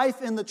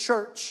strife in the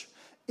church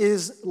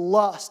is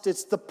lust.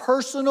 It's the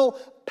personal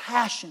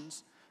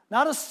passions.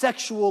 Not a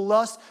sexual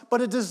lust,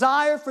 but a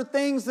desire for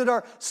things that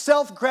are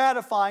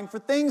self-gratifying, for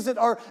things that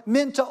are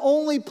meant to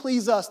only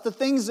please us, the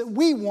things that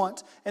we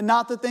want and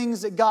not the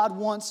things that God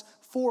wants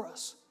for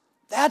us.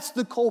 That's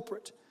the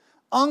culprit.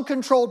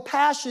 Uncontrolled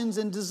passions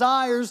and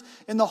desires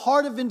in the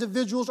heart of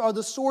individuals are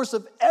the source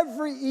of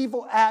every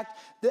evil act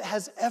that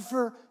has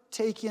ever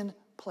taken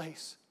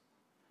place.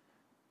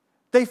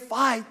 They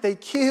fight, they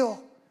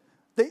kill,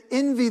 they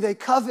envy, they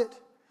covet.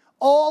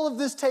 All of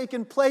this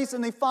taking place,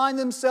 and they find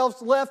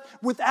themselves left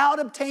without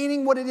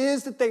obtaining what it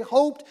is that they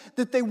hoped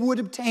that they would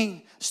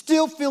obtain.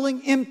 Still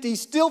feeling empty,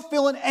 still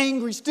feeling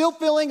angry, still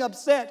feeling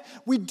upset.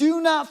 We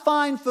do not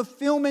find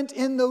fulfillment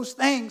in those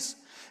things.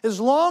 As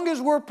long as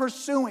we're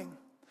pursuing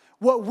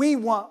what we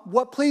want,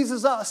 what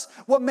pleases us,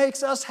 what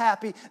makes us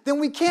happy,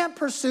 then we can't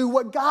pursue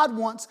what God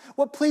wants,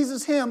 what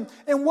pleases Him,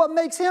 and what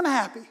makes Him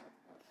happy.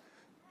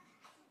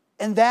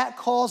 And that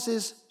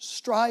causes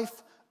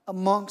strife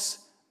amongst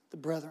the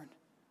brethren.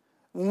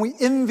 When we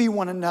envy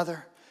one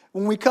another,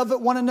 when we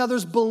covet one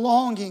another's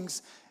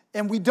belongings,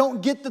 and we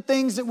don't get the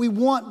things that we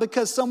want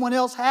because someone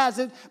else has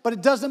it, but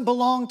it doesn't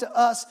belong to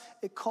us,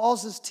 it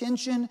causes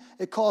tension,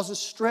 it causes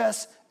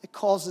stress, it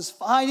causes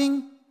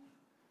fighting.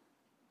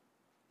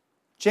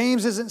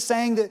 James isn't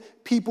saying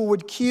that people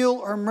would kill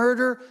or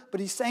murder, but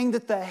he's saying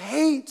that the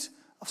hate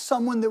of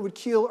someone that would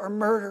kill or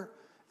murder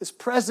is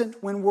present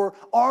when we're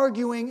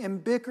arguing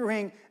and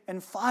bickering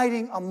and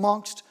fighting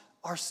amongst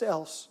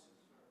ourselves.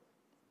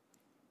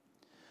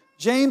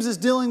 James is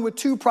dealing with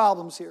two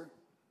problems here.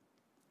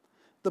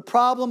 The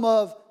problem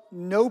of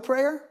no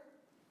prayer,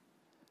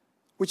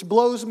 which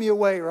blows me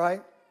away,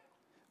 right?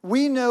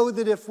 We know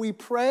that if we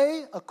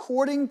pray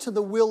according to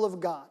the will of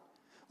God,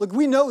 look,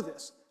 we know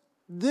this.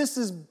 This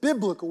is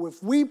biblical.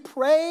 If we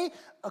pray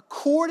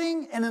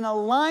according and in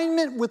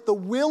alignment with the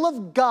will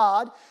of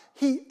God,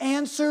 He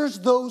answers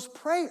those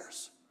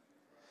prayers.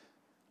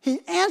 He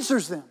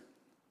answers them.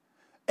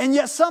 And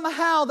yet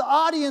somehow the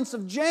audience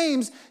of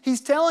James,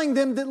 he's telling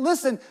them that,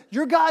 listen,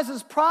 your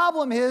guys'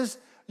 problem is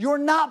you're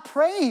not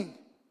praying.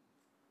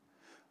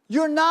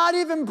 You're not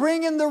even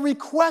bringing the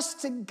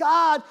request to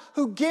God,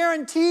 who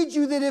guaranteed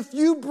you that if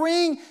you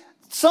bring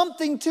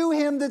something to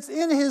Him that's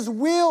in His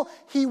will,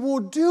 He will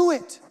do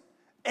it.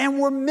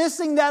 And we're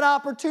missing that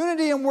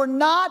opportunity, and we're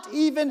not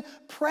even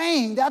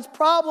praying. That's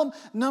problem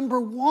number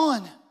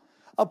one.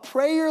 A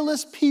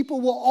prayerless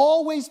people will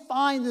always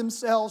find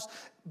themselves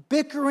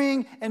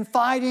bickering and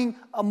fighting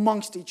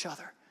amongst each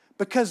other,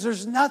 because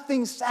there's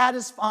nothing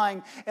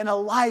satisfying in a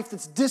life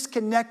that's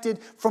disconnected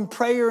from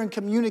prayer and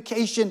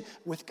communication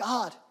with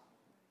God.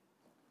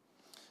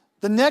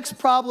 The next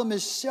problem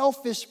is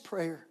selfish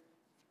prayer,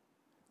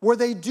 where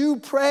they do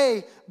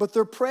pray, but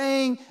they're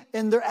praying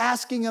and they're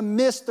asking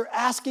amiss. They're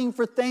asking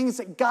for things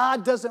that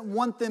God doesn't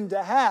want them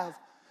to have.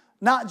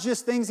 Not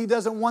just things He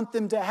doesn't want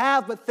them to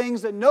have, but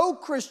things that no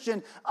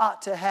Christian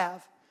ought to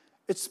have.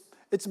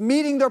 It's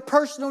meeting their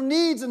personal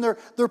needs and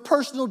their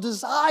personal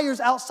desires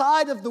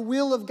outside of the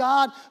will of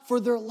God for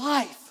their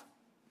life.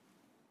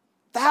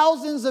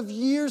 Thousands of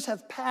years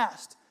have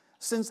passed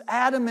since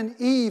Adam and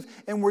Eve,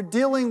 and we're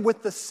dealing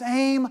with the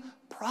same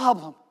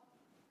problem.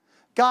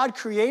 God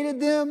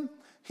created them.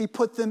 He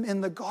put them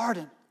in the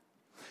garden.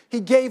 He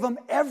gave them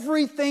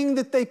everything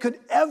that they could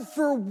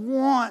ever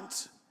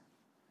want.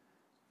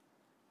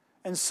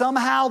 And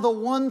somehow the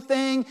one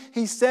thing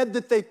He said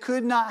that they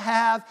could not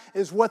have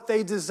is what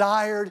they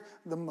desired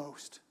the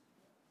most.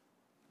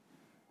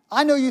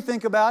 I know you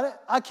think about it.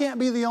 I can't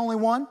be the only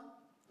one.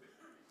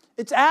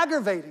 It's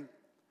aggravating.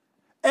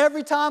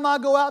 Every time I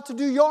go out to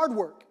do yard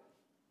work,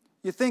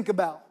 you think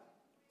about,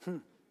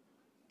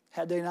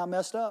 had they not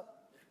messed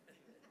up?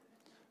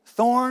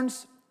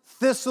 Thorns,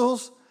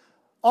 thistles,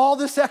 all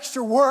this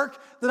extra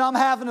work that I'm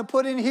having to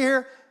put in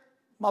here.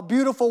 My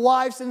beautiful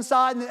wife's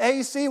inside in the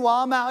AC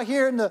while I'm out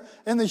here in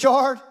the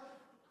yard.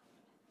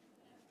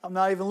 I'm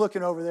not even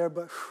looking over there,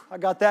 but I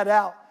got that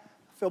out.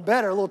 I feel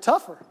better, a little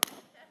tougher.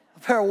 I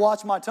better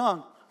watch my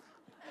tongue.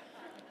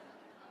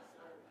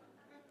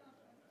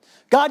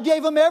 God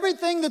gave them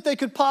everything that they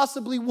could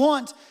possibly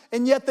want,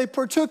 and yet they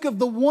partook of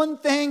the one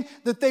thing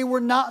that they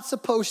were not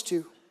supposed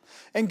to.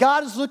 And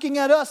God is looking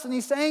at us and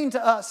He's saying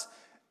to us,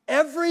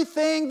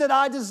 everything that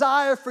I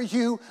desire for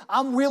you,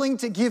 I'm willing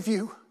to give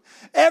you.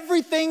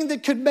 Everything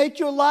that could make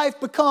your life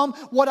become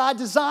what I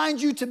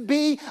designed you to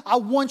be, I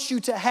want you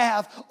to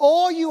have.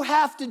 All you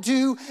have to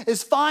do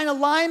is find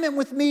alignment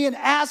with me and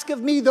ask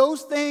of me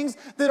those things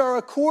that are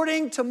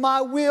according to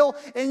my will.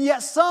 And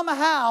yet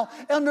somehow,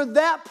 under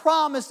that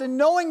promise and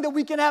knowing that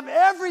we can have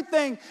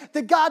everything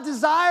that God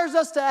desires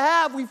us to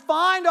have, we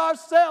find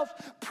ourselves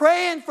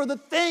praying for the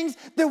things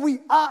that we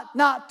ought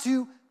not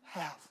to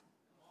have.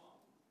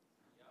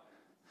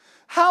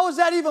 How is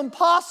that even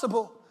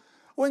possible?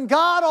 When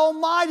God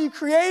Almighty,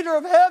 creator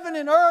of heaven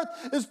and earth,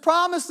 is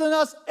promising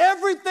us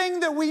everything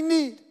that we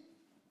need.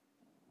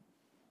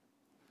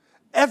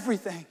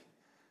 Everything.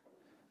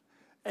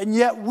 And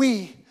yet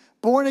we,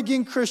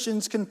 born-again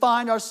Christians, can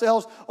find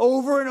ourselves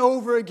over and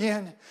over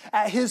again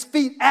at His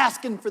feet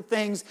asking for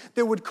things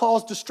that would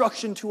cause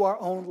destruction to our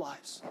own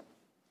lives.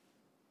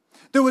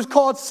 That was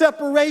called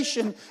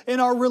separation in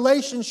our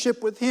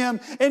relationship with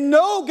Him. And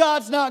no,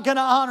 God's not going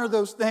to honor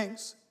those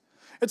things.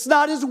 It's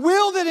not His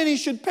will that any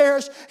should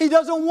perish. He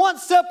doesn't want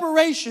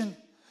separation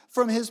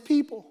from His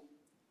people.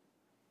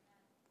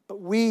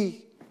 But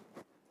we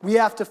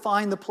have to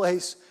find the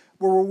place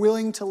where we're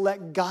willing to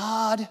let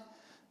God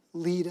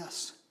lead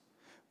us.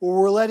 Where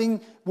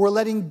we're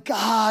letting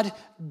God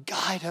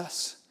guide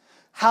us.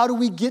 How do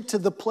we get to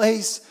the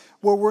place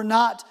where we're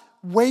not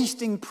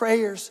wasting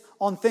prayers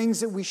on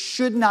things that we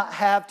should not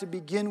have to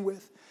begin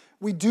with?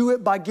 We do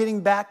it by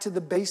getting back to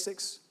the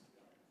basics.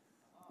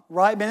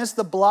 Right, man? It's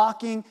the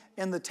blocking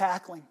and the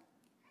tackling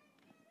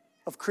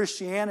of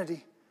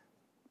Christianity.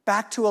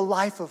 Back to a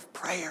life of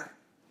prayer.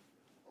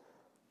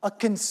 A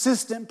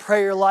consistent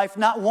prayer life.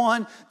 Not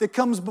one that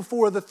comes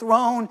before the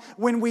throne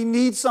when we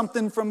need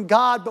something from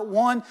God, but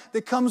one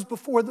that comes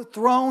before the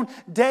throne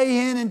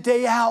day in and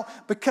day out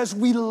because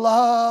we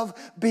love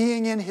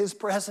being in His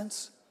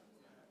presence.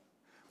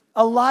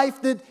 A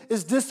life that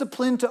is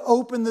disciplined to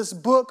open this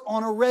book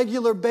on a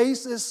regular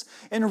basis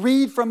and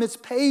read from its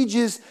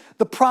pages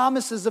the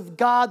promises of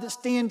God that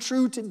stand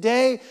true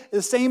today,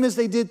 the same as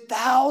they did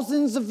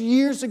thousands of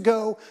years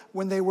ago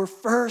when they were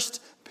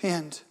first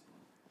penned.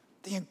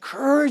 The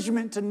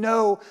encouragement to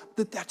know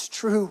that that's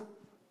true.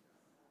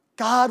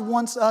 God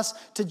wants us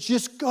to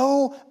just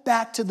go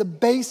back to the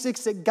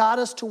basics that got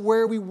us to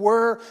where we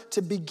were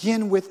to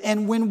begin with.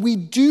 And when we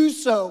do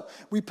so,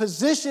 we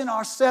position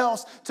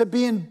ourselves to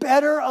be in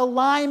better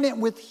alignment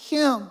with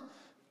Him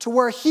to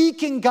where He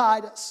can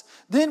guide us.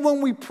 Then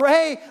when we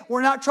pray,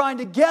 we're not trying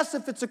to guess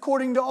if it's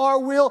according to our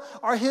will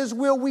or His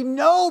will. We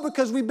know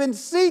because we've been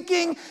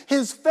seeking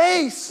His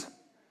face.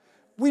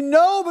 We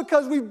know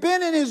because we've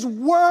been in His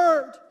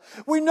Word.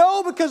 We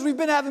know because we've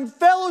been having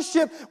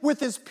fellowship with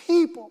His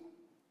people.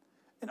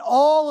 And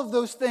all of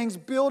those things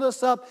build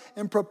us up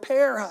and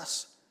prepare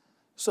us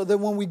so that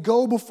when we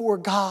go before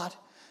God,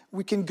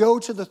 we can go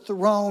to the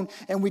throne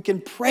and we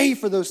can pray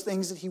for those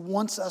things that He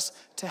wants us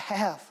to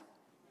have.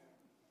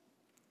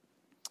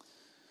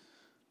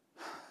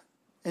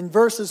 In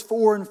verses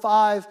 4 and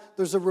 5,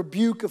 there's a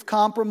rebuke of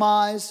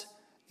compromise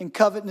and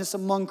covetousness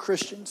among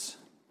Christians.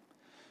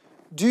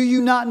 Do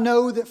you not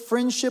know that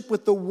friendship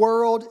with the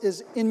world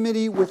is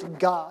enmity with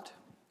God?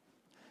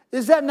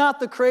 Is that not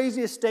the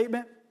craziest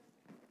statement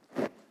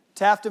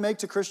to have to make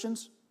to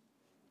Christians?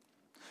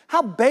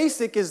 How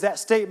basic is that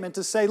statement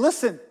to say,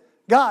 listen,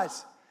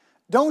 guys,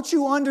 don't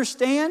you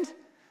understand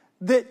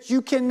that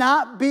you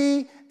cannot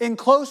be in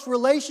close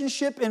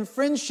relationship and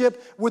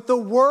friendship with the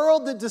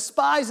world that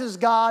despises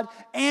God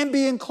and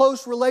be in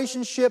close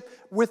relationship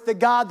with the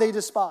God they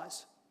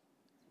despise?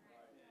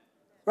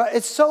 Right?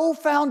 It's so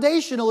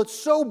foundational, it's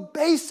so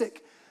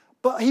basic,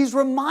 but He's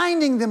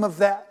reminding them of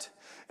that.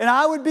 And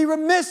I would be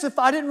remiss if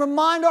I didn't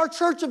remind our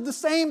church of the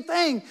same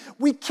thing.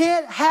 We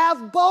can't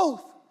have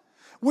both.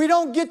 We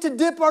don't get to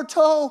dip our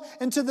toe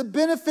into the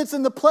benefits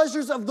and the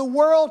pleasures of the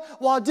world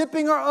while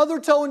dipping our other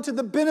toe into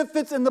the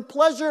benefits and the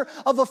pleasure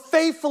of a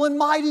faithful and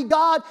mighty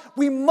God.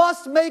 We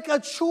must make a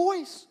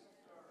choice.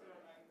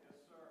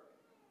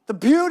 The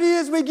beauty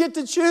is we get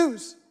to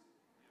choose.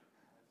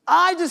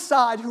 I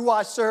decide who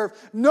I serve.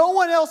 No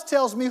one else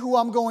tells me who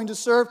I'm going to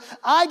serve.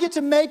 I get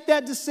to make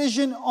that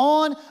decision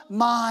on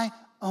my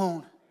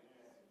own.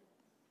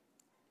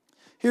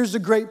 Here's the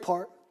great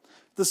part.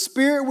 The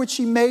Spirit which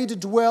He made to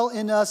dwell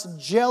in us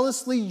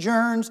jealously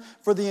yearns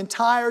for the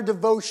entire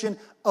devotion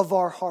of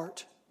our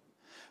heart.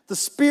 The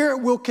Spirit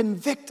will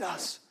convict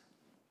us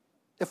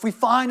if we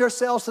find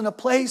ourselves in a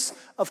place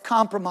of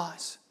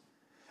compromise.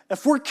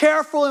 If we're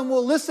careful and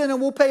we'll listen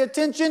and we'll pay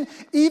attention,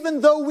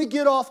 even though we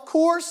get off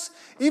course,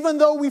 even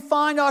though we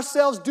find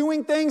ourselves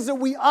doing things that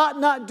we ought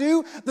not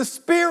do, the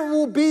Spirit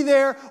will be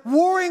there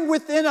warring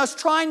within us,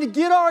 trying to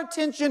get our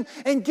attention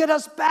and get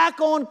us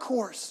back on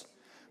course,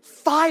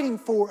 fighting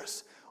for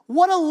us.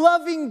 What a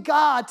loving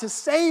God to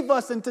save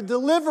us and to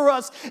deliver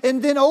us.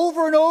 And then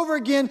over and over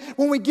again,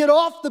 when we get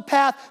off the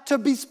path, to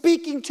be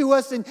speaking to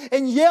us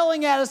and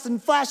yelling at us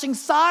and flashing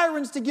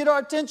sirens to get our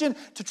attention,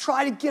 to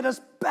try to get us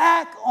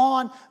back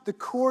on the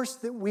course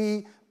that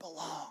we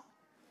belong.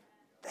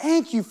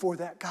 Thank you for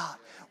that, God.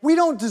 We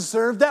don't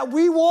deserve that.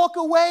 We walk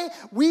away,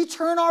 we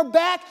turn our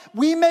back,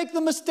 we make the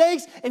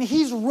mistakes, and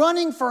He's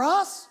running for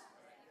us.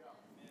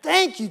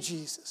 Thank you,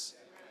 Jesus.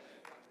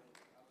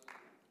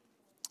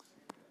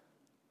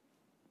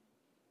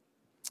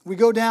 We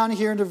go down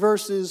here into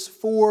verses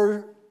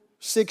 4,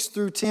 6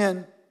 through 10.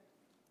 It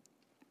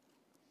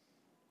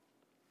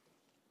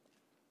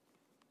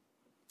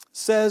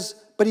says,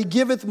 "But He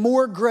giveth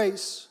more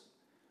grace.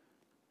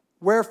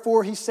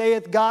 Wherefore He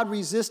saith, God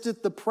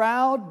resisteth the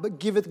proud, but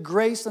giveth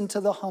grace unto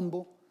the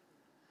humble.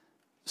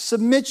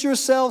 Submit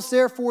yourselves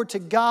therefore to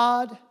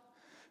God.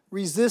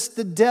 Resist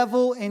the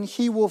devil, and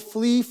he will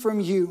flee from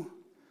you.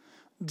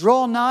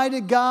 Draw nigh to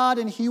God,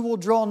 and He will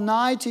draw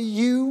nigh to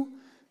you.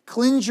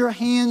 Cleanse your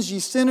hands, ye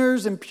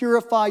sinners, and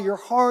purify your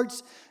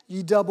hearts,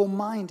 ye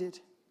double-minded."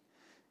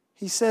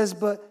 He says,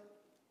 but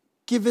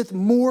giveth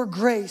more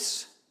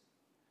grace.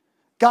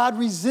 God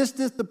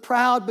resisteth the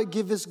proud, but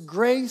giveth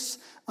grace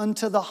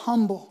unto the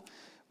humble.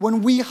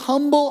 When we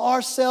humble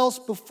ourselves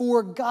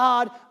before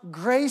God,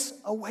 grace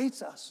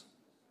awaits us.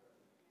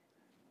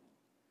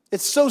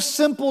 It's so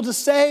simple to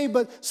say,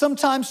 but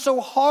sometimes so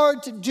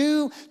hard to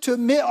do, to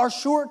admit our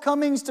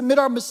shortcomings, to admit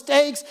our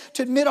mistakes,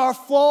 to admit our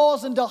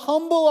flaws, and to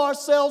humble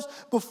ourselves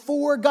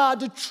before God,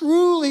 to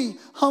truly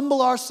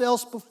humble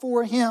ourselves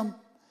before Him.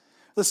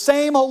 The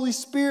same Holy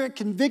Spirit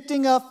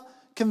convicting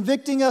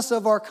us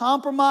of our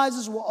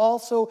compromises will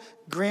also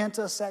grant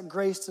us that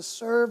grace to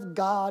serve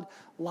God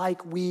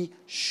like we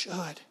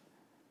should.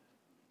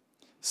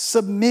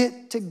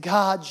 Submit to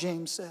God,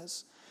 James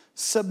says.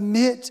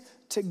 Submit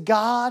to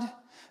God.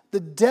 The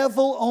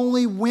devil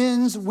only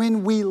wins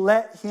when we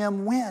let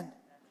him win.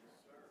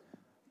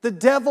 The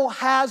devil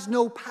has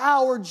no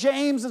power.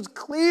 James is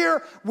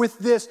clear with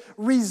this.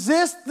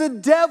 Resist the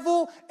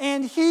devil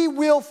and he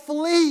will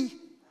flee.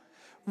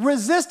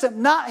 Resist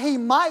him. Not he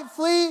might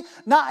flee,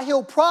 not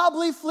he'll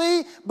probably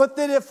flee, but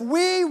that if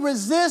we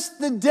resist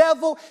the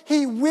devil,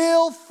 he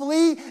will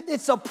flee.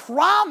 It's a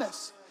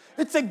promise.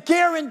 It's a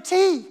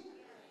guarantee.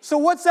 So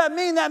what's that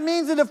mean? That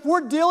means that if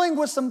we're dealing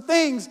with some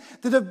things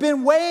that have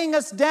been weighing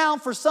us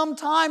down for some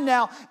time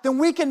now, then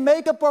we can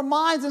make up our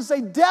minds and say,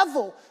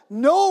 devil,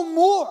 no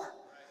more.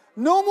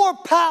 No more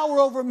power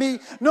over me.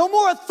 No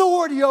more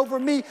authority over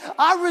me.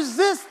 I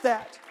resist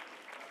that.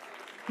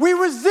 We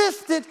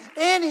resist it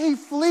and he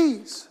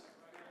flees.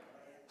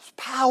 There's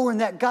power in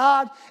that.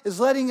 God is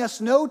letting us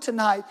know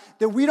tonight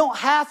that we don't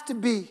have to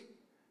be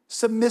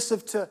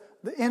submissive to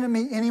the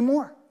enemy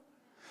anymore.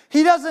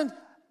 He doesn't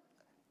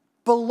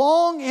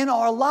belong in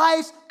our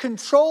lives,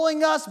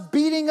 controlling us,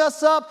 beating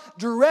us up,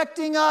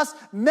 directing us,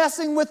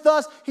 messing with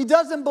us. He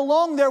doesn't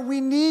belong there.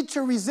 We need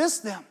to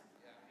resist them.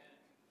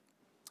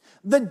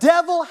 The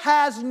devil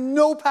has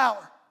no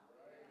power.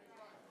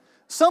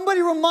 Somebody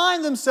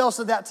remind themselves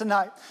of that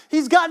tonight.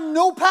 He's got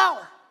no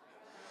power.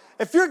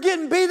 If you're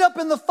getting beat up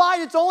in the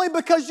fight, it's only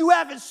because you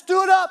haven't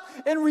stood up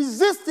and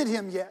resisted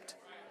him yet.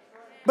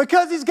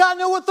 Because he's got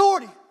no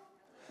authority.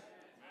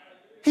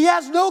 He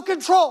has no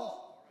control.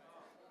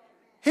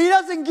 He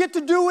doesn't get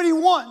to do what he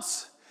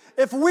wants.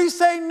 If we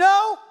say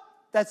no,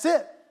 that's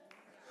it.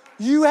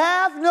 You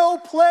have no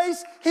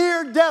place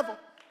here, devil.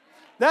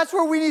 That's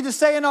where we need to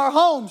say in our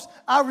homes,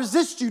 I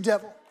resist you,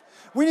 devil.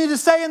 We need to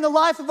say in the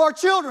life of our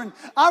children,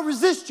 I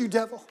resist you,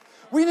 devil.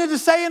 We need to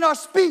say in our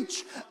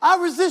speech, I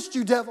resist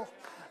you, devil.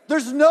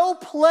 There's no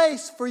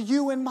place for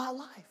you in my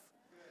life.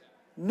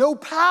 No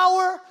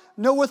power,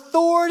 no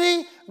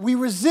authority. We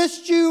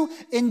resist you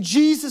in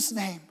Jesus'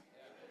 name.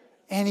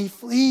 And he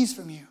flees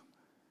from you.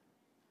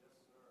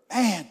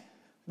 Man,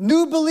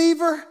 new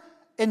believer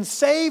and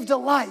saved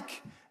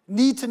alike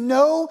need to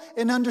know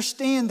and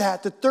understand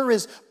that there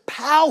is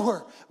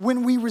power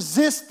when we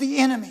resist the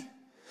enemy.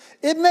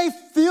 It may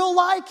feel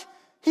like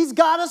he's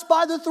got us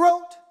by the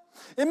throat.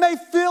 It may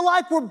feel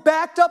like we're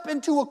backed up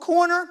into a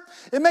corner.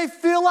 It may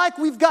feel like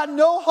we've got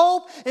no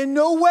hope and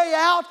no way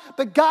out.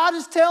 But God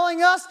is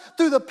telling us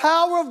through the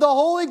power of the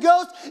Holy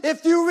Ghost,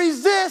 if you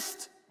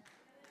resist,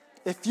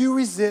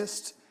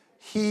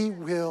 he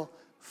will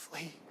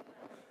flee.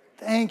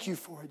 Thank you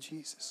for it,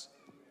 Jesus.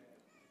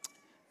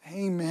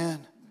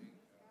 Amen.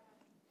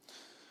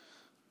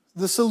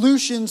 The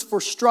solutions for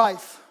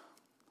strife.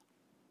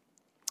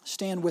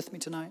 Stand with me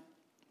tonight.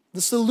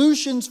 The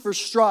solutions for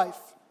strife.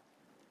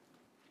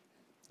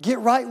 Get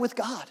right with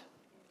God.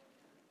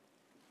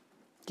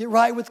 Get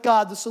right with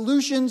God. The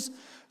solutions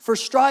for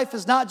strife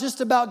is not just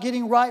about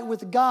getting right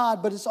with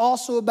God, but it's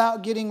also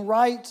about getting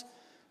right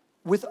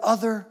with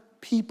other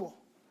people.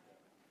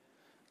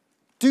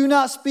 Do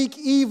not speak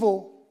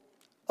evil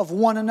of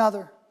one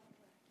another.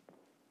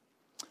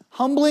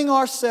 Humbling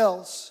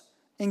ourselves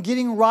and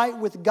getting right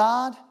with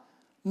God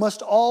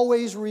must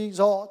always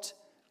result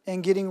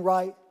in getting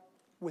right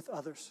with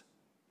others.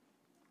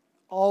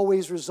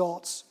 Always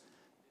results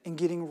in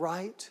getting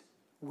right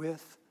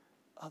with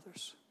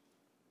others.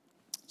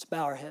 Let's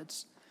bow our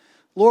heads.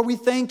 Lord, we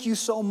thank you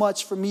so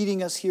much for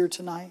meeting us here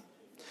tonight.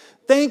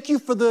 Thank you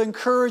for the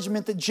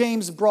encouragement that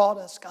James brought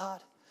us,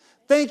 God.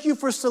 Thank you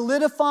for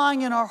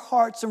solidifying in our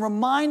hearts and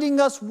reminding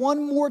us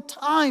one more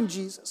time,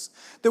 Jesus,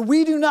 that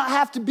we do not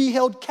have to be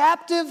held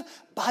captive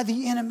by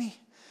the enemy.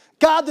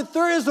 God, that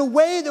there is a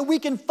way that we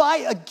can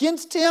fight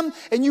against him,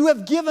 and you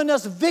have given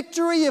us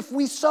victory if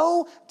we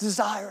so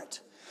desire it.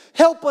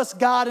 Help us,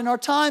 God, in our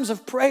times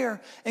of prayer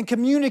and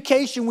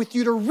communication with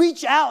you to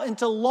reach out and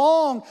to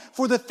long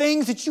for the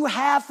things that you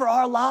have for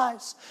our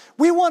lives.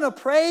 We want to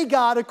pray,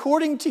 God,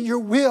 according to your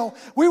will.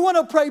 We want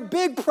to pray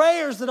big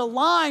prayers that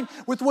align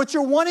with what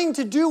you're wanting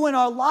to do in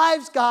our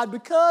lives, God,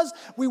 because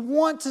we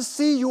want to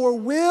see your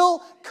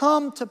will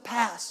come to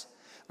pass.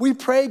 We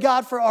pray,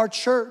 God, for our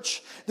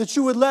church, that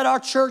you would let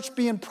our church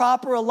be in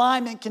proper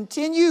alignment.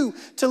 Continue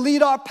to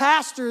lead our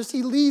pastor as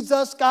he leads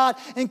us, God,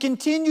 and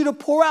continue to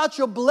pour out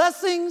your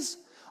blessings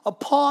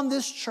upon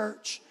this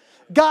church.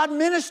 God,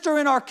 minister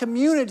in our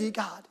community,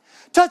 God.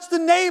 Touch the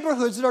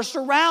neighborhoods that are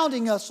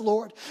surrounding us,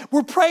 Lord.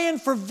 We're praying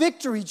for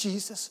victory,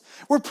 Jesus.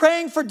 We're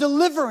praying for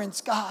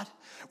deliverance, God.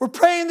 We're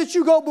praying that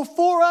you go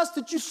before us,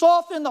 that you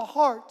soften the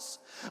hearts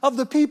of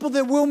the people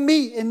that we'll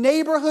meet in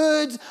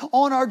neighborhoods,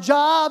 on our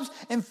jobs,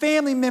 and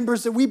family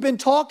members that we've been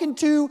talking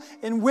to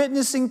and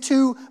witnessing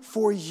to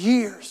for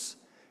years.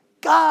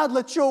 God,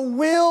 let your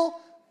will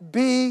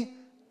be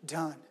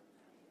done.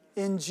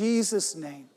 In Jesus' name.